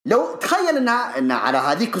 لو تخيل إن على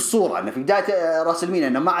هذيك الصورة إن في بداية راسل مينيا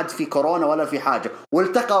إنه ما عاد في كورونا ولا في حاجة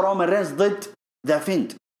والتقى رومان رينز ضد ذا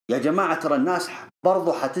فيند، يا جماعة ترى الناس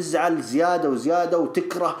برضو حتزعل زيادة وزيادة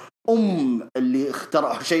وتكره اللي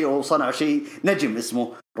اخترعوا شيء وصنعوا شيء نجم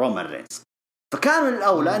اسمه رومان رينز. فكانوا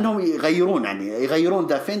الأولى أنهم يغيرون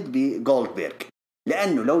ذا فيند بجولدبيرغ،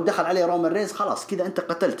 لأنه لو دخل عليه رومان رينز خلاص كذا أنت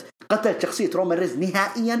قتلت شخصية رومان رينز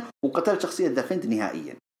نهائيا وقتلت شخصية ذا فيند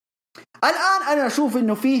نهائيا. الآن أنا أشوف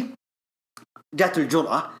أنه فيه جات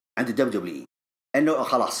الجرأة عند الدبليو أنه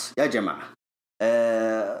خلاص يا جماعة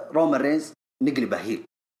رومان رينز نقلبه هيل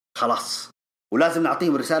خلاص، ولازم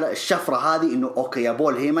نعطيهم رسالة الشفرة هذه إنه أوكي يا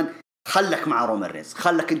بول هيمن خلك مع رومان رينز،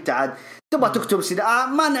 خلك أنت عاد تبغى تكتب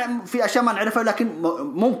ما في أشياء ما نعرفها، لكن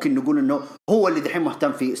ممكن نقول إنه هو اللي دحين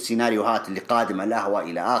مهتم في السيناريوهات اللي قادمة له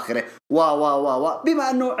وإلى آخره بما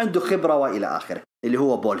أنه عنده خبرة وإلى آخره اللي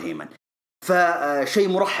هو بول هيمن. فشيء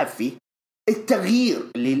مرحب فيه.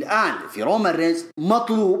 التغيير اللي الآن في رومان رينز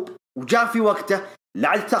مطلوب وجاء في وقته،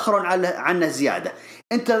 لعل تأخرون عنه زيادة.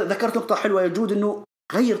 أنت ذكرت نقطة حلوة يا جود إنه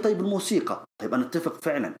غير طيب الموسيقى. طيب أنا أتفق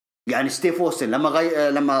فعلا، يعني ستيف أوستن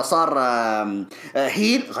لما صار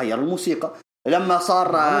هيل غير الموسيقى، لما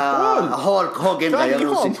صار هولك هوجن غير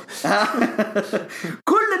الموسيقى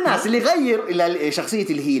كل الناس اللي غير إلى شخصية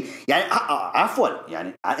الهيل يعني عفوا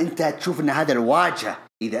يعني أنت تشوف إن هذا الواجهة،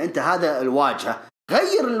 إذا أنت هذا الواجهة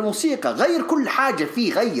غير الموسيقى، غير كل حاجة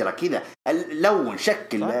فيه، غيرة كذا اللون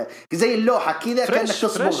شكل زي اللوحة كذا كأنك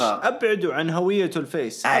تصبغها. أبعدوا عن هوية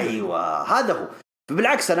الفيس. أيوة هذا هو.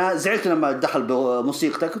 بالعكس أنا زعلت لما دخل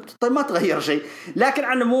بموسيقتك، طيب ما تغير شيء، لكن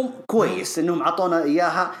على العموم كويس إنهم عطونا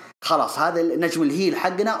إياها. خلاص هذا النجم الهيل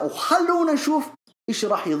حقنا، وخلونا نشوف إيش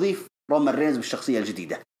راح يضيف رومان رينز بالشخصية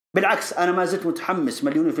الجديدة. بالعكس أنا ما زلت متحمس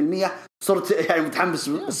 100%، صرت يعني متحمس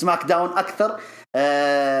سماك داون أكثر.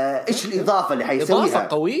 إيش الإضافة اللي حيسويها؟ إضافة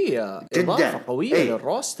قوية جدا، إضافة قوية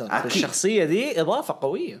للروستر. الشخصية دي إضافة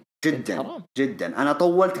قوية جدا جدا. أنا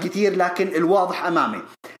طولت كثير لكن الواضح أمامي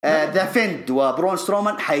ذا فيند وبرون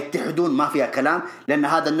سترومان حيتحدون ما فيها كلام، لأن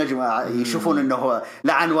هذا النجم يشوفون إنه هو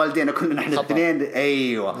لعن والدينا كلنا نحن الاثنين.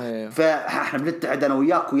 أيوة. فإحنا بنتحد أنا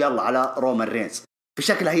وياك ويلا على رومان رينز. في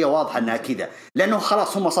شكلها هي واضحة أنها كذا، لأنه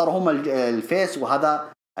خلاص هم صاروا هم الفيس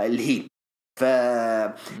وهذا الهيل.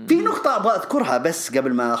 ففي نقطة أبغى أذكرها بس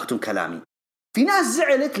قبل ما أختم كلامي. في ناس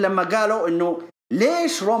زعلت لما قالوا إنه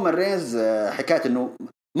ليش رومان رينز حكاية إنه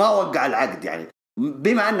ما وقع العقد، يعني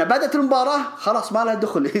بما أن بدأت المباراة خلاص ما له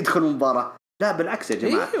دخل يدخل المباراة. لا بالعكس يا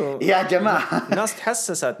جماعة. أيوه. يا جماعة الناس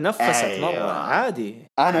تحسست نفست أيوه. مرة عادي.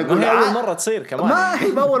 أنا أقول أول مرة تصير كمان، ما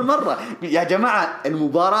هي أول مرة يا جماعة.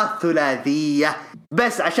 المباراة ثلاثية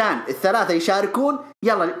بس عشان الثلاثة يشاركون،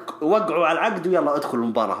 يلا وقعوا على العقد ويلا ادخلوا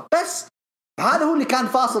المباراة بس. هذا هو اللي كان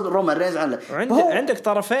فاصل رومان رينز عنه. عندك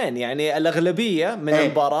طرفين، يعني الأغلبية من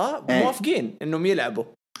المباراة موافقين إنهم يلعبوا.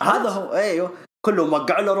 هذا هو ايوه، كلهم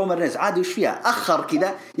وقعوا له رومان رينز عادي. وش فيها اخر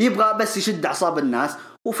كذا، يبغى بس يشد اعصاب الناس،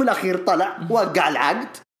 وفي الاخير طلع وقع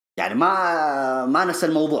العقد. يعني ما نسى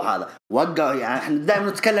الموضوع هذا، وقع. يعني احنا دائما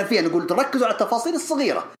نتكلم فيه، نقول تركزوا على التفاصيل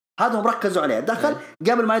الصغيرة، هذا هم ركزوا عليها. دخل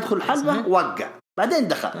قبل ما يدخل الحلبة وقع، بعدين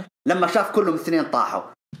دخل لما شاف كلهم الاثنين طاحوا.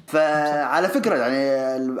 فعلى فكرة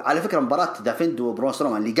يعني على فكرة مباراة دافيند وبرون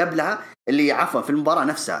سترومان اللي قبلها، اللي عفوا في المباراة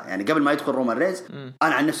نفسها يعني قبل ما يدخل رومان رينز،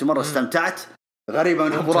 أنا عن نفسي مرة استمتعت. غريبة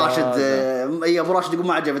من أبو راشد. أي أبو راشد يقول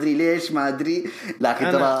ما عجبتني ليش ما أدري،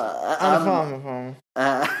 لكن ترى أنا فاهم.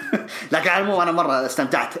 لكن على العموم أنا مرة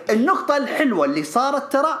استمتعت. النقطة الحلوة اللي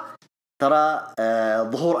صارت ترى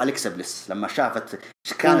ظهور أليكسا بليس لما شافت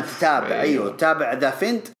كانت تتابع تتابع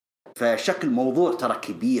دافيند. فشكل موضوع ترى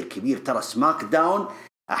كبير ترى سماك داون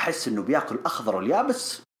أحس إنه بياكل أخضر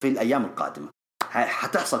واليابس في الأيام القادمة.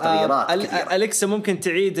 حتحصل تغييرات كثيرة. أليكسا ممكن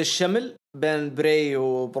تعيد الشمل بين براي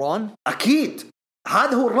وبرون. أكيد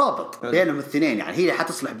هذا هو الرابط بينهم الاثنين، يعني هي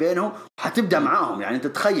حتصلح بينهم وحتبدأ معاهم. يعني أنت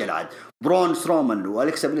تتخيل عاد برون سترومان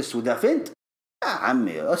وأليكسا بليس ودافيند، يا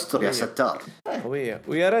عمي أستر يا ستار. قوية.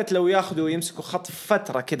 ويا ريت لو ياخذوا يمسكوا خط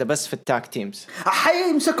فترة كده بس في التاك تيمز.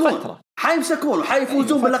 حيمسكون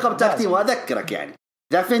وحيفوزون باللقب تاك تيم. وأذكرك يعني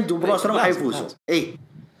دافيند وبرون سترومان حيفوزوا.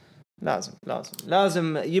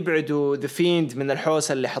 لازم يبعدوا ذا فيند من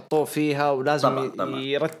الحوسة اللي حطوه فيها، ولازم طبعاً.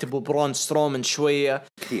 يرتبوا برون سترومان شوية.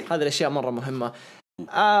 هذه الأشياء مرة مهمة.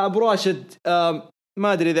 أبو راشد،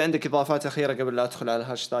 ما أدري إذا عندك إضافات أخيرة قبل لا أدخل على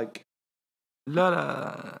الهاشتاج.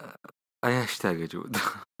 لا أي هاشتاج يا جود.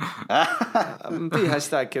 في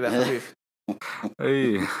هاشتاج كذا خفيف.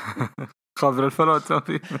 أي خبر الفولاوت ما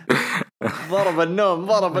في. ضرب النوم.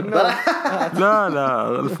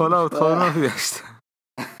 لا الفولاوت خبر ما في هاشتاج.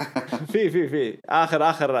 في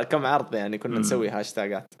آخر كم عرض يعني كنا نسوي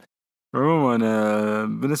هاشتاجات. عموما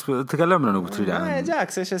بالنسبة تكلمنا نقول تريد عن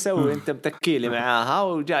جاكس إيش أسوي؟ أنت بتكيلي معاها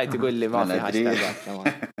وجاي تقول لي ما في هاشتاجات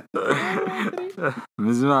كمان.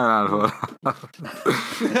 من زمان عارفه.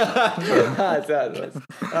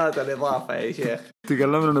 هذا الإضافة يا شيخ.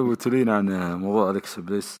 تكلمنا نقول تولين عن موضوع أليكسا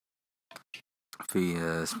بليس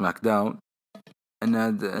في سماك داون،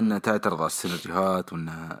 إن تعترض على السينرجيات،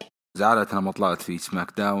 وإن زعلت أنا ما طلعت في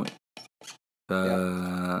سماك داون.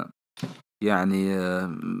 يعني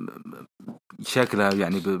شكلها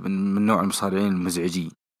يعني من نوع المصارعين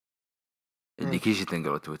المزعجين اللي كيش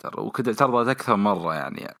تنقل تويتر وكذا، اعترضت أكثر مرة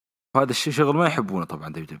يعني. وهذا الشيء شغل ما يحبونه طبعا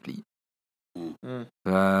دبليو.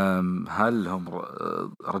 فهل هم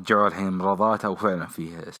رجعوا الحين مرضات أو فعلا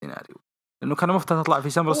فيه سيناريو؟ لأنه كان مفترض تطلع في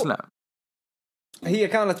سمر سلام. هي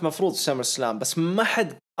كانت مفروض سمر سلام، بس ما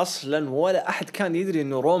حد أصلا ولا أحد كان يدري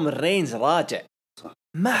إنه رومان رينز راجع.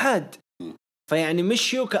 ما حد. فيعني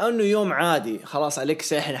مشيوا كأنه يوم عادي، خلاص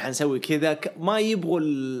أليكسا إحنا حنسوي كذا، ما يبغوا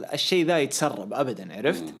الشيء ذا يتسرب أبدا،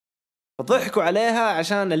 عرفت؟ فضحكوا عليها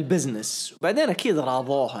عشان البزنس، وبعدين أكيد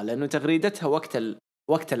راضوها لأنه تغريدتها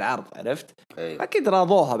وقت العرض، عرفت؟ أكيد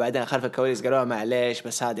راضوها بعدين خلف الكواليس، قالوها معليش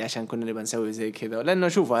بس هذه عشان كنا نبغى نسوي زي كذا، لأنه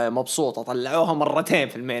شوفها مبسوطة، طلعوها مرتين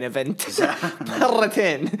في المين إيفنت.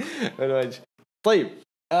 مرتين في الوجه. طيب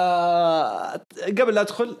قبل لا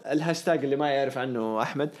أدخل الهاشتاج اللي ما يعرف عنه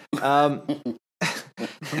أحمد،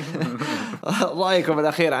 رأيكم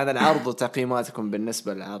الأخير عن العرض وتقييماتكم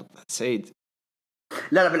بالنسبة للعرض. سعيد.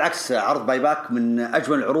 لا بالعكس، عرض بايباك من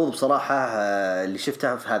أجمل العروض بصراحة اللي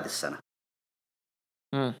شفتها في هذه السنة.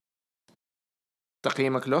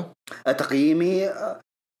 تقييمك له؟ تقييمي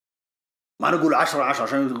ما نقول 10/10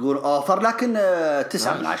 عشان تقول أوفر، لكن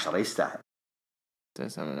 9/10 يستاهل.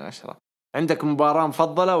 9/10. عندك مباراة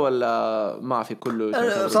مفضلة ولا ما في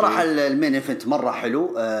كله؟ صراحة المين إيفنت مرة حلو.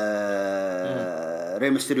 ري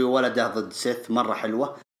ميستيريو ولده ضد سيث مرة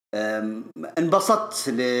حلوة. انبسطت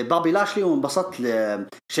لبابي لاشلي وانبسطت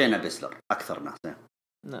لشينا بيسلر أكثر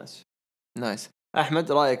ناس.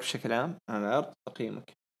 أحمد، رأيك بشكل عام عن العرض،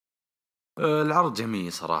 تقييمك؟ العرض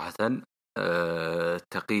جميل صراحة.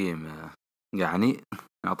 تقييم يعني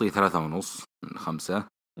أعطيه 3.5 من 5.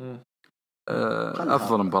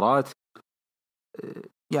 أفضل مباراة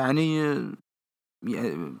يعني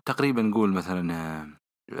تقريبا نقول مثلا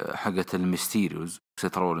حقة الميستيريوز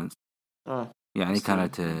سيث رولينز يعني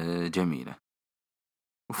كانت جميلة.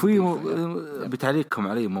 وفي بتعليقكم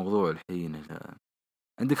علي موضوع الحين،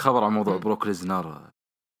 عندك خبر عن موضوع بروك ليزنر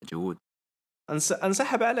جود؟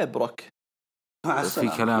 انسحب عليه بروك. في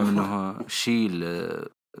كلام انه شيل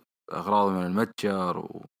اغراض من المتجر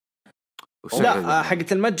لا حقة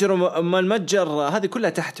المتجر وما المتجر هذه كلها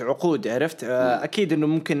تحت عقود، عرفت؟ اكيد انه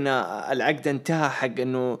ممكن العقد انتهى حق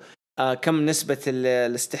انه كم نسبة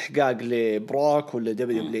الاستحقاق لبروك ولا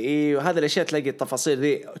WWE وهذا الاشياء، تلاقي التفاصيل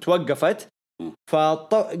ذي توقفت،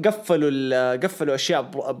 فقفلوا اشياء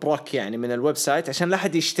بروك يعني من الويب سايت عشان لا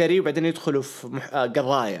حد يشتري وبعدين يدخلوا في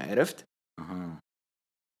قضايا، عرفت؟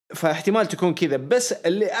 فاحتمال تكون كذا. بس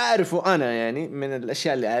اللي اعرفه انا يعني من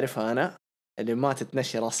الاشياء اللي اعرفها انا اللي ما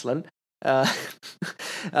تتنشر اصلا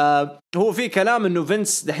هو في كلام انه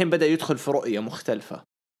فينس دحين بدأ يدخل في رؤية مختلفة،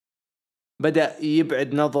 بدأ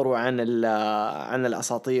يبعد نظره عن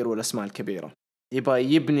الاساطير والاسماء الكبيرة،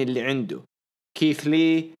 يبغى يبني اللي عنده، كيث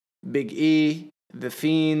لي، بيج اي، ذا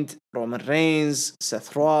فيند، رومان رينز،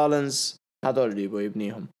 سيث رولينز، هذول اللي يبغى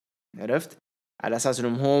يبنيهم، عرفت؟ على اساس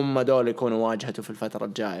انهم هم دول يكونوا واجهته في الفترة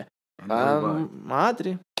الجاية. ما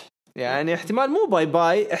ادري يعني احتمال مو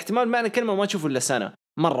باي احتمال معنى كلمة ما تشوفه الا سنة،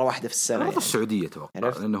 مرة واحدة في السنة عروض السعودية توقع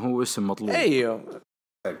لأنه هو اسم مطلوب. ايوه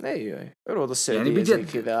عروض السعودية يعني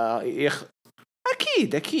بجد كذا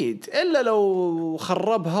اكيد الا لو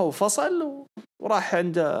خربها وفصل وراح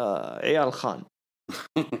عند عيال خان.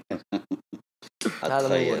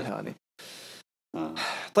 هذا موضوع ثاني.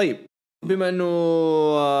 طيب بما انه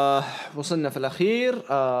وصلنا في الاخير،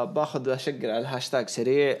 باخذ اشقر على الهاشتاج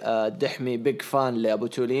سريع. دحمي بيج فان لابو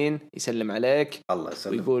تولين، يسلم عليك الله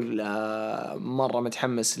يسلم، ويقول مره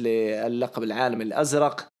متحمس للقب العالمي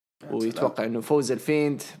الازرق ويتوقع انه فوز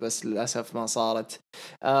الفيند، بس للاسف ما صارت.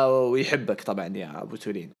 ويحبك طبعا يا ابو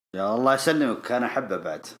تولين. يا الله يسلمك، انا احبه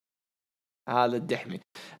بعد. هذا الدحمي.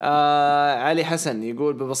 علي حسن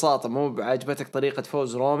يقول ببساطة مو بعجبتك طريقة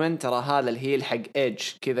فوز رومان، ترى هذا الهيل حق ايدج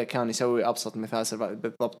كذا كان يسوي أبسط مثال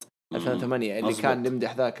بالضبط 2008 اللي مزبوط. كان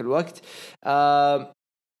نمدح ذاك الوقت.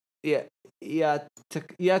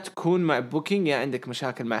 يا تكون مع بوكينج يا عندك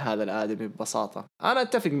مشاكل مع هذا الآدمي ببساطة. أنا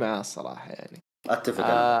أتفق معه الصراحة يعني. أتفق.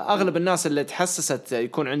 أغلب الناس اللي تحسست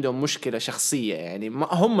يكون عندهم مشكلة شخصية، يعني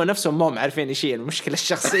هم نفسهم ما هم عارفين إيش هي المشكلة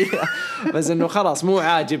الشخصية بس إنه خلاص مو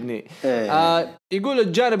عاجبني. يقول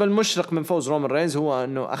الجانب المشرق من فوز رومان رينز هو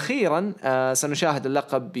إنه أخيرا سنشاهد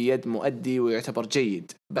اللقب بيد مؤدي ويعتبر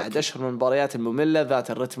جيد بعد أشهر من المباريات المملة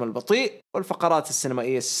ذات الرتم البطيء والفقرات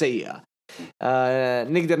السينمائية السيئة.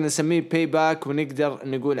 نقدر نسميه بايباك ونقدر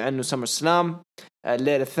نقول عنه سمر سلام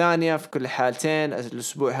الليلة الثانية. في كل حالتين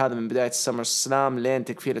الأسبوع هذا من بداية السمر سلام لين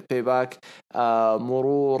تكفيلة بايباك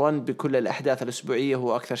مرورا بكل الأحداث الأسبوعية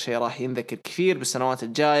هو أكثر شيء راح ينذكر كثير بالسنوات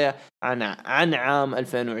الجاية عن عام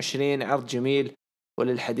 2020. عرض جميل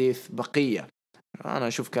وللحديث بقية. أنا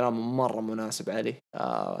أشوف كلامه مرة مناسب عليه،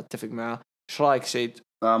 أتفق معه. إيش رأيك سيد؟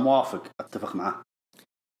 موافق، أتفق معه.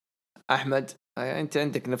 أحمد أنت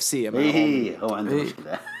عندك نفسية مع هو عنده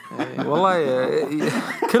مشكلة. والله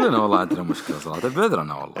كلنا والله عندنا مشكلة صراحة،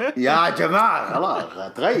 بعذرنا والله يا جماعة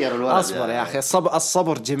خلاص تغير الوضع. أصبر يا أخي،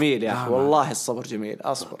 الصبر جميل يا أخي، والله الصبر جميل.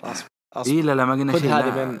 أصبر. إيه لا ما قلنا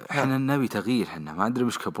شيء، إحنا نبي تغيير، إحنا ما عندنا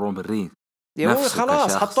مشكلة بروم بالرين يا أخي.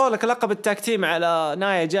 خلاص حطوا لك لقب التاكتيم على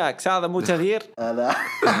نايا جاكس، هذا مو تغيير. لا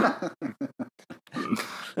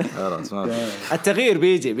التغيير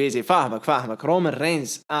بيجي فاهمك. رومان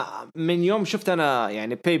رينز من يوم شفت أنا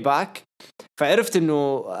يعني باي باك فعرفت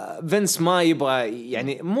إنه فينس ما يبغى،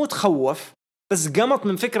 يعني مو تخوف بس قمط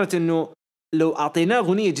من فكرة إنه لو أعطيناه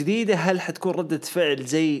أغنية جديدة هل حتكون ردة فعل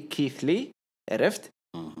زي كيث لي، عرفت؟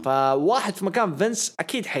 فواحد في مكان فينس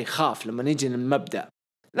أكيد حيخاف لما نيجي للمبدأ،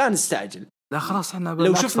 لا نستعجل. لا خلاص احنا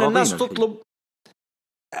لو شفنا الناس تطلب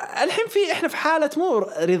الحين احنا في حالة مو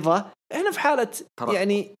رضا، احنا في حالة ترقب.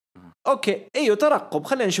 يعني اوكي ايوه ترقب،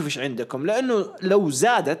 خلينا نشوف ايش عندكم، لانه لو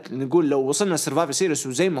زادت نقول لو وصلنا سيرفايفر سيريس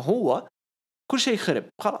وزي ما هو كل شيء خرب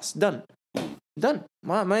خلاص دن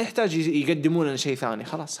ما يحتاج يقدمون لنا شيء ثاني.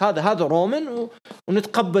 خلاص هذا رومان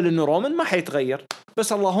ونتقبل انه رومان ما حيتغير،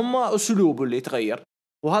 بس اللهم اسلوبه اللي يتغير.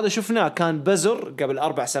 وهذا شفناه كان بزر قبل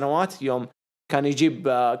 4 سنوات يوم كان يجيب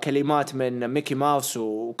كلمات من ميكي ماوس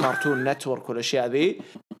وكارتون نتورك والاشياء ذي،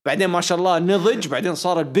 بعدين ما شاء الله نضج، بعدين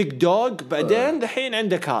صار البيج دوغ، بعدين دحين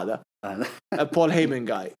عندك هذا بول هيمن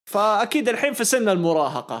جاي. فاكيد الحين في سن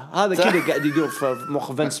المراهقه هذا كذا قاعد يدور في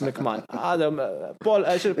مخ فينس ماكمان. هذا بول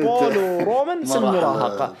ورومان سن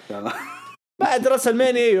مراهقه. بعد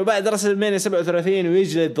راسلمانيا وبعد راسلمانيا 37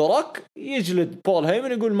 ويجلد دروك، يجلد بول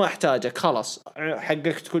هيمن يقول ما احتاجك خلاص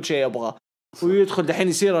حققت كل شيء ابغاه. ويدخل دحين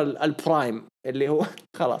يصير البرايم اللي هو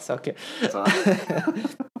خلاص اوكي.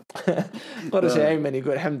 قرش ايمن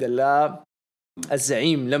يقول الحمد لله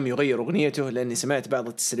الزعيم لم يغير اغنيته لاني سمعت بعض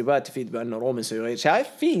التسريبات تفيد بانه رومان سيغير. شايف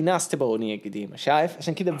في ناس تبغى اغنيه قديمه، شايف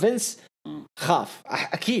عشان كذا فينس خاف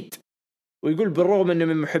اكيد. ويقول بالرغم انه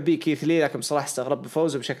من محبي كيث لي لكن بصراحه استغرب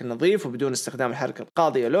بفوزه بشكل نظيف وبدون استخدام الحركه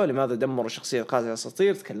القاضيه له. لماذا دمروا شخصيه قاتل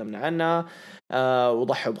الاساطير؟ تكلمنا عنها.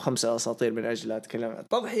 وضحوا ب5 اساطير من اجلها. تكلم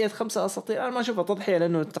تضحيه 5 اساطير، انا ما اشوفها تضحيه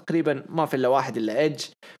لانه تقريبا ما في الا واحد الا ايدج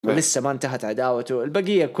ولسه ما انتهت عداوته.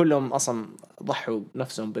 البقيه كلهم اصلا ضحوا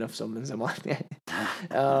بنفسهم من زمان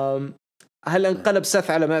يعني. هل انقلب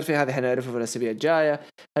سث على ميرفي؟ هذه حنعرفه في الأسابيع الجاية.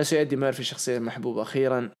 هل سيؤدي ميرفي شخصية محبوبة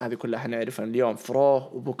أخيرا؟ هذه كلها حنعرفها اليوم في رو،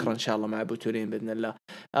 وبكرة إن شاء الله مع تولين بإذن الله.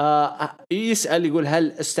 يسأل يقول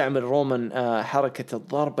هل استعمل رومان حركة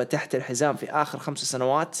الضربة تحت الحزام في آخر 5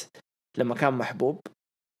 سنوات لما كان محبوب؟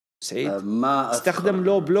 سعيد ما استخدم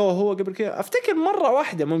لو بلو هو قبل كده أفتكر مرة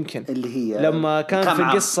واحدة ممكن اللي هي لما كان في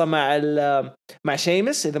القصة مع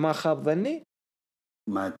شيمس إذا ما خاب ظني،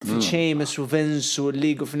 في شيمس وفينس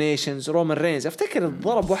والليج اوف نيشنز رومان رينز افتكر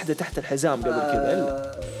الضرب واحده تحت الحزام قبل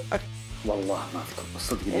كذا والله ما اذكر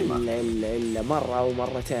بالصدق الا مره او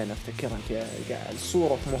مرتين افتكرها كذا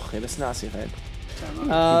الصوره في مخي بس ناسي فين.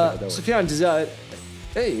 سفيان الجزائري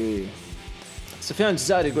سفيان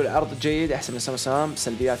الجزائري يقول عرض جيد احسن من سام.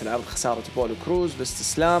 سلبيات العرض خساره بولو كروز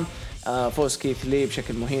باستسلام. فوز كيث لي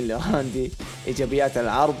بشكل مهين لراندي. إيجابيات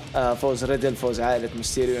العرض فوز ريدل، فوز عائلة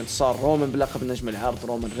ميستيريو، انتصار رومان بلقب نجم العرض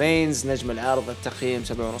رومان رينز. نجم العرض التقييم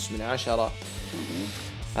 7.5 من 10.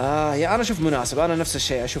 يا أنا أشوف مناسب، أنا نفس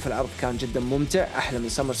الشيء أشوف العرض كان جدا ممتع أحلى من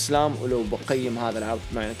سمر سلام. ولو بقيم هذا العرض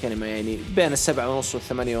معنى كلمة يعني بين 7.5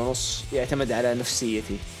 و8.5 يعتمد على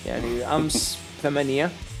نفسيتي يعني. أمس 8،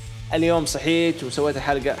 اليوم صحيت وسويت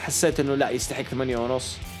الحلقة حسيت إنه لا يستحق 8.5.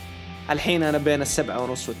 الحين أنا بين 7.5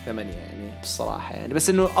 و8 يعني بصراحة يعني، بس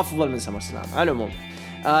إنه أفضل من سمر سلام على العموم.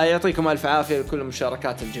 يعطيكم ألف عافية لكل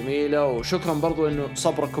المشاركات الجميلة، وشكرا برضو إنه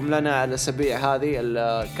صبركم لنا على الأسابيع هذه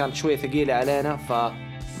اللي كانت شوية ثقيلة علينا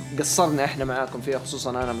فقصرنا إحنا معاكم فيها، خصوصا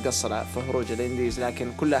أنا مقصر في هروج الانديز،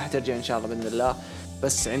 لكن كلها حترجع إن شاء الله بإذن الله.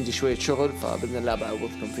 بس عندي شوية شغل فبإذن الله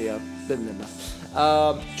بعوضكم فيها بإذن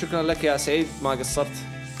الله. شكرا لك يا سعيد ما قصرت.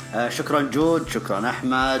 شكرا جود، شكرا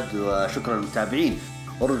أحمد، وشكرا المتابعين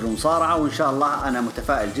هروج مصارعة. وإن شاء الله أنا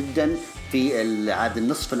متفائل جدا في عاد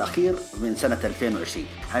النصف الأخير من سنة 2020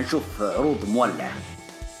 هنشوف عروض مولعة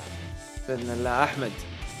بإذن الله. أحمد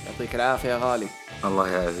يعطيك العافية يا غالي. الله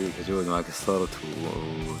يعافيك يا جود ما قصرت،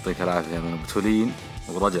 ويعطيك العافية من تولين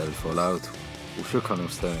ورجع الفولاوت. وشكرا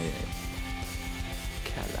للمستمعين.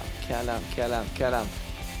 كلام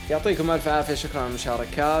يعطيكم ألف عافية. شكرا على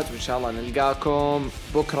المشاركات، وإن شاء الله نلقاكم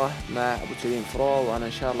بكرة مع أبو تولين فرو، وأنا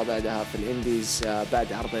إن شاء الله بعدها في الإنديز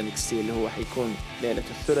بعد عرض NXT اللي هو حيكون ليلة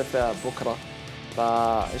الثلاثاء بكرة.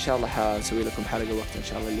 فإن شاء الله حنسوي لكم حلقة وقت إن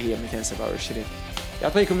شاء الله اللي هي 227.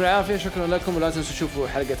 يعطيكم العافية، شكرا لكم، ولا تنسوا تشوفوا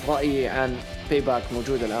حلقة رأيي عن بايباك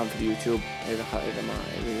موجودة الآن في اليوتيوب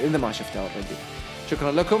إذا ما شفتها already.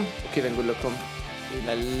 شكرا لكم، وكذا نقول لكم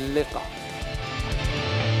إلى اللقاء.